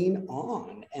going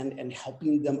on and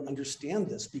helping them understand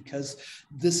this, because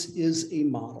this is a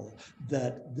model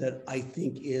that I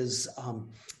think is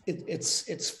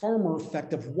it's far more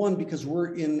effective. One, because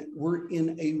we're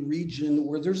in a region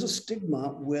where there's a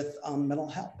stigma with mental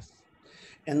health.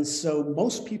 And so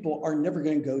most people are never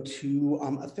going to go to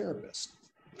a therapist.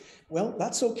 Well,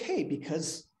 that's okay,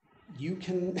 because you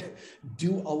can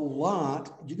do a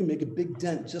lot. You can make a big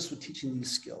dent just with teaching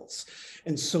these skills.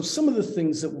 And so some of the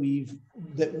things that we're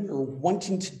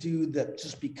wanting to do, that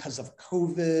just because of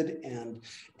COVID and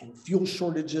fuel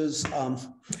shortages,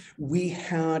 we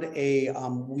had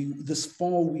this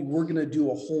fall, we were going to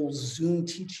do a whole Zoom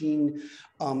teaching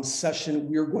session.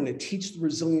 We were going to teach the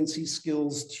resiliency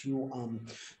skills to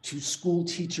school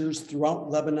teachers throughout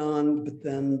Lebanon, but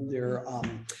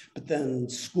then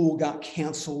school got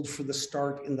canceled for the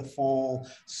start in the fall,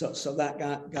 so that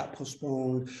got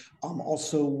postponed.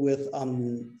 Also with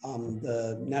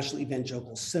the National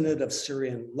Evangelical Synod of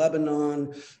Syria and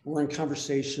Lebanon, we're in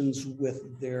conversations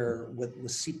with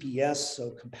CPS,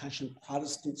 so Compassion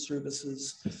Protestant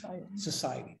Services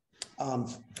Society.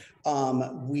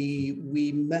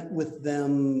 We met with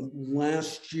them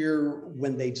last year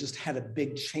when they just had a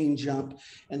big change up,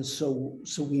 and so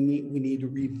we need to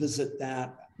revisit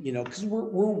that, because we're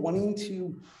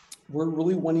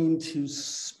really wanting to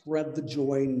spread the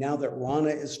joy now that Rana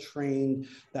is trained.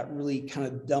 That really kind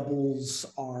of doubles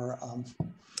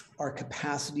our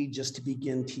capacity just to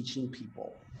begin teaching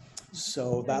people.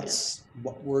 So that's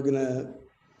what we're gonna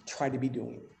try to be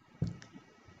doing.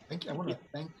 I want to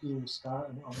thank you, Scott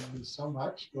and Elmarie, so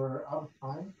much. We're out of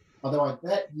time, although I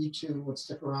bet you two would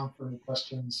stick around for any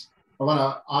questions. I want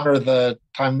to honor the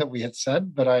time that we had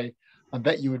said, but I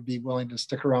bet you would be willing to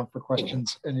stick around for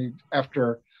questions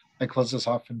after I close this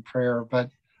off in prayer. But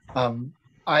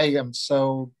I am just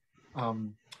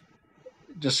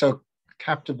so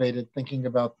captivated thinking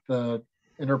about the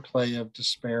interplay of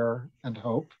despair and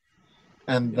hope,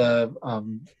 and the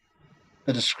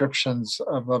descriptions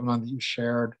of Lebanon that you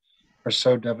shared are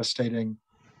so devastating,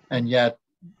 and yet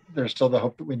there's still the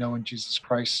hope that we know in Jesus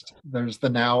Christ. There's the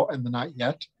now and the not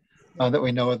yet that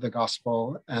we know of the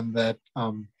gospel, and that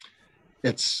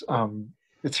it's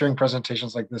hearing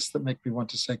presentations like this that make me want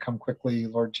to say, "Come quickly,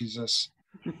 Lord Jesus,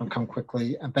 come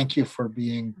quickly." And thank you for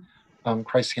being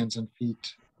Christ's hands and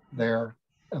feet there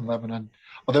in Lebanon.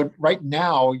 Although right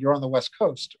now you're on the West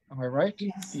Coast, am I right?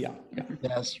 Yes. Yeah.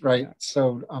 Yes, right.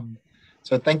 So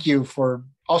thank you for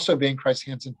also being Christ's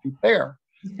hands and feet there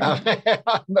on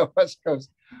the West Coast.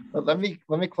 But let me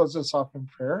close this off in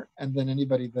prayer, and then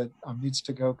anybody that needs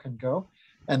to go can go,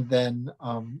 and then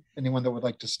anyone that would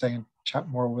like to stay and chat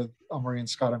more with Elmarie and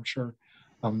Scott, I'm sure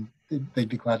they'd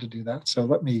be glad to do that. So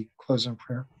let me close in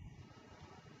prayer.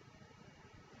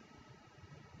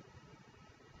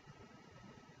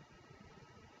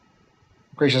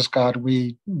 Gracious God,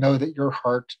 we know that your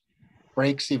heart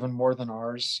breaks even more than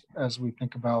ours as we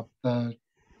think about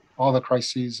all the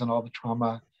crises and all the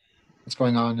trauma that's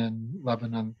going on in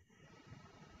Lebanon.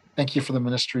 Thank you for the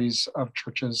ministries of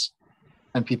churches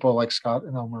and people like Scott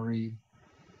and Elmarie.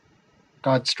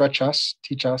 God, stretch us,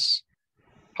 teach us,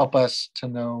 help us to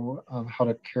know how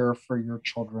to care for your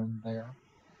children there.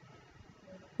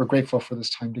 We're grateful for this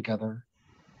time together.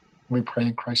 We pray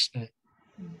in Christ's name.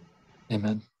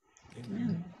 Amen.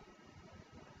 Amen.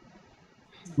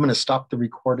 I'm going to stop the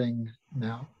recording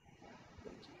now.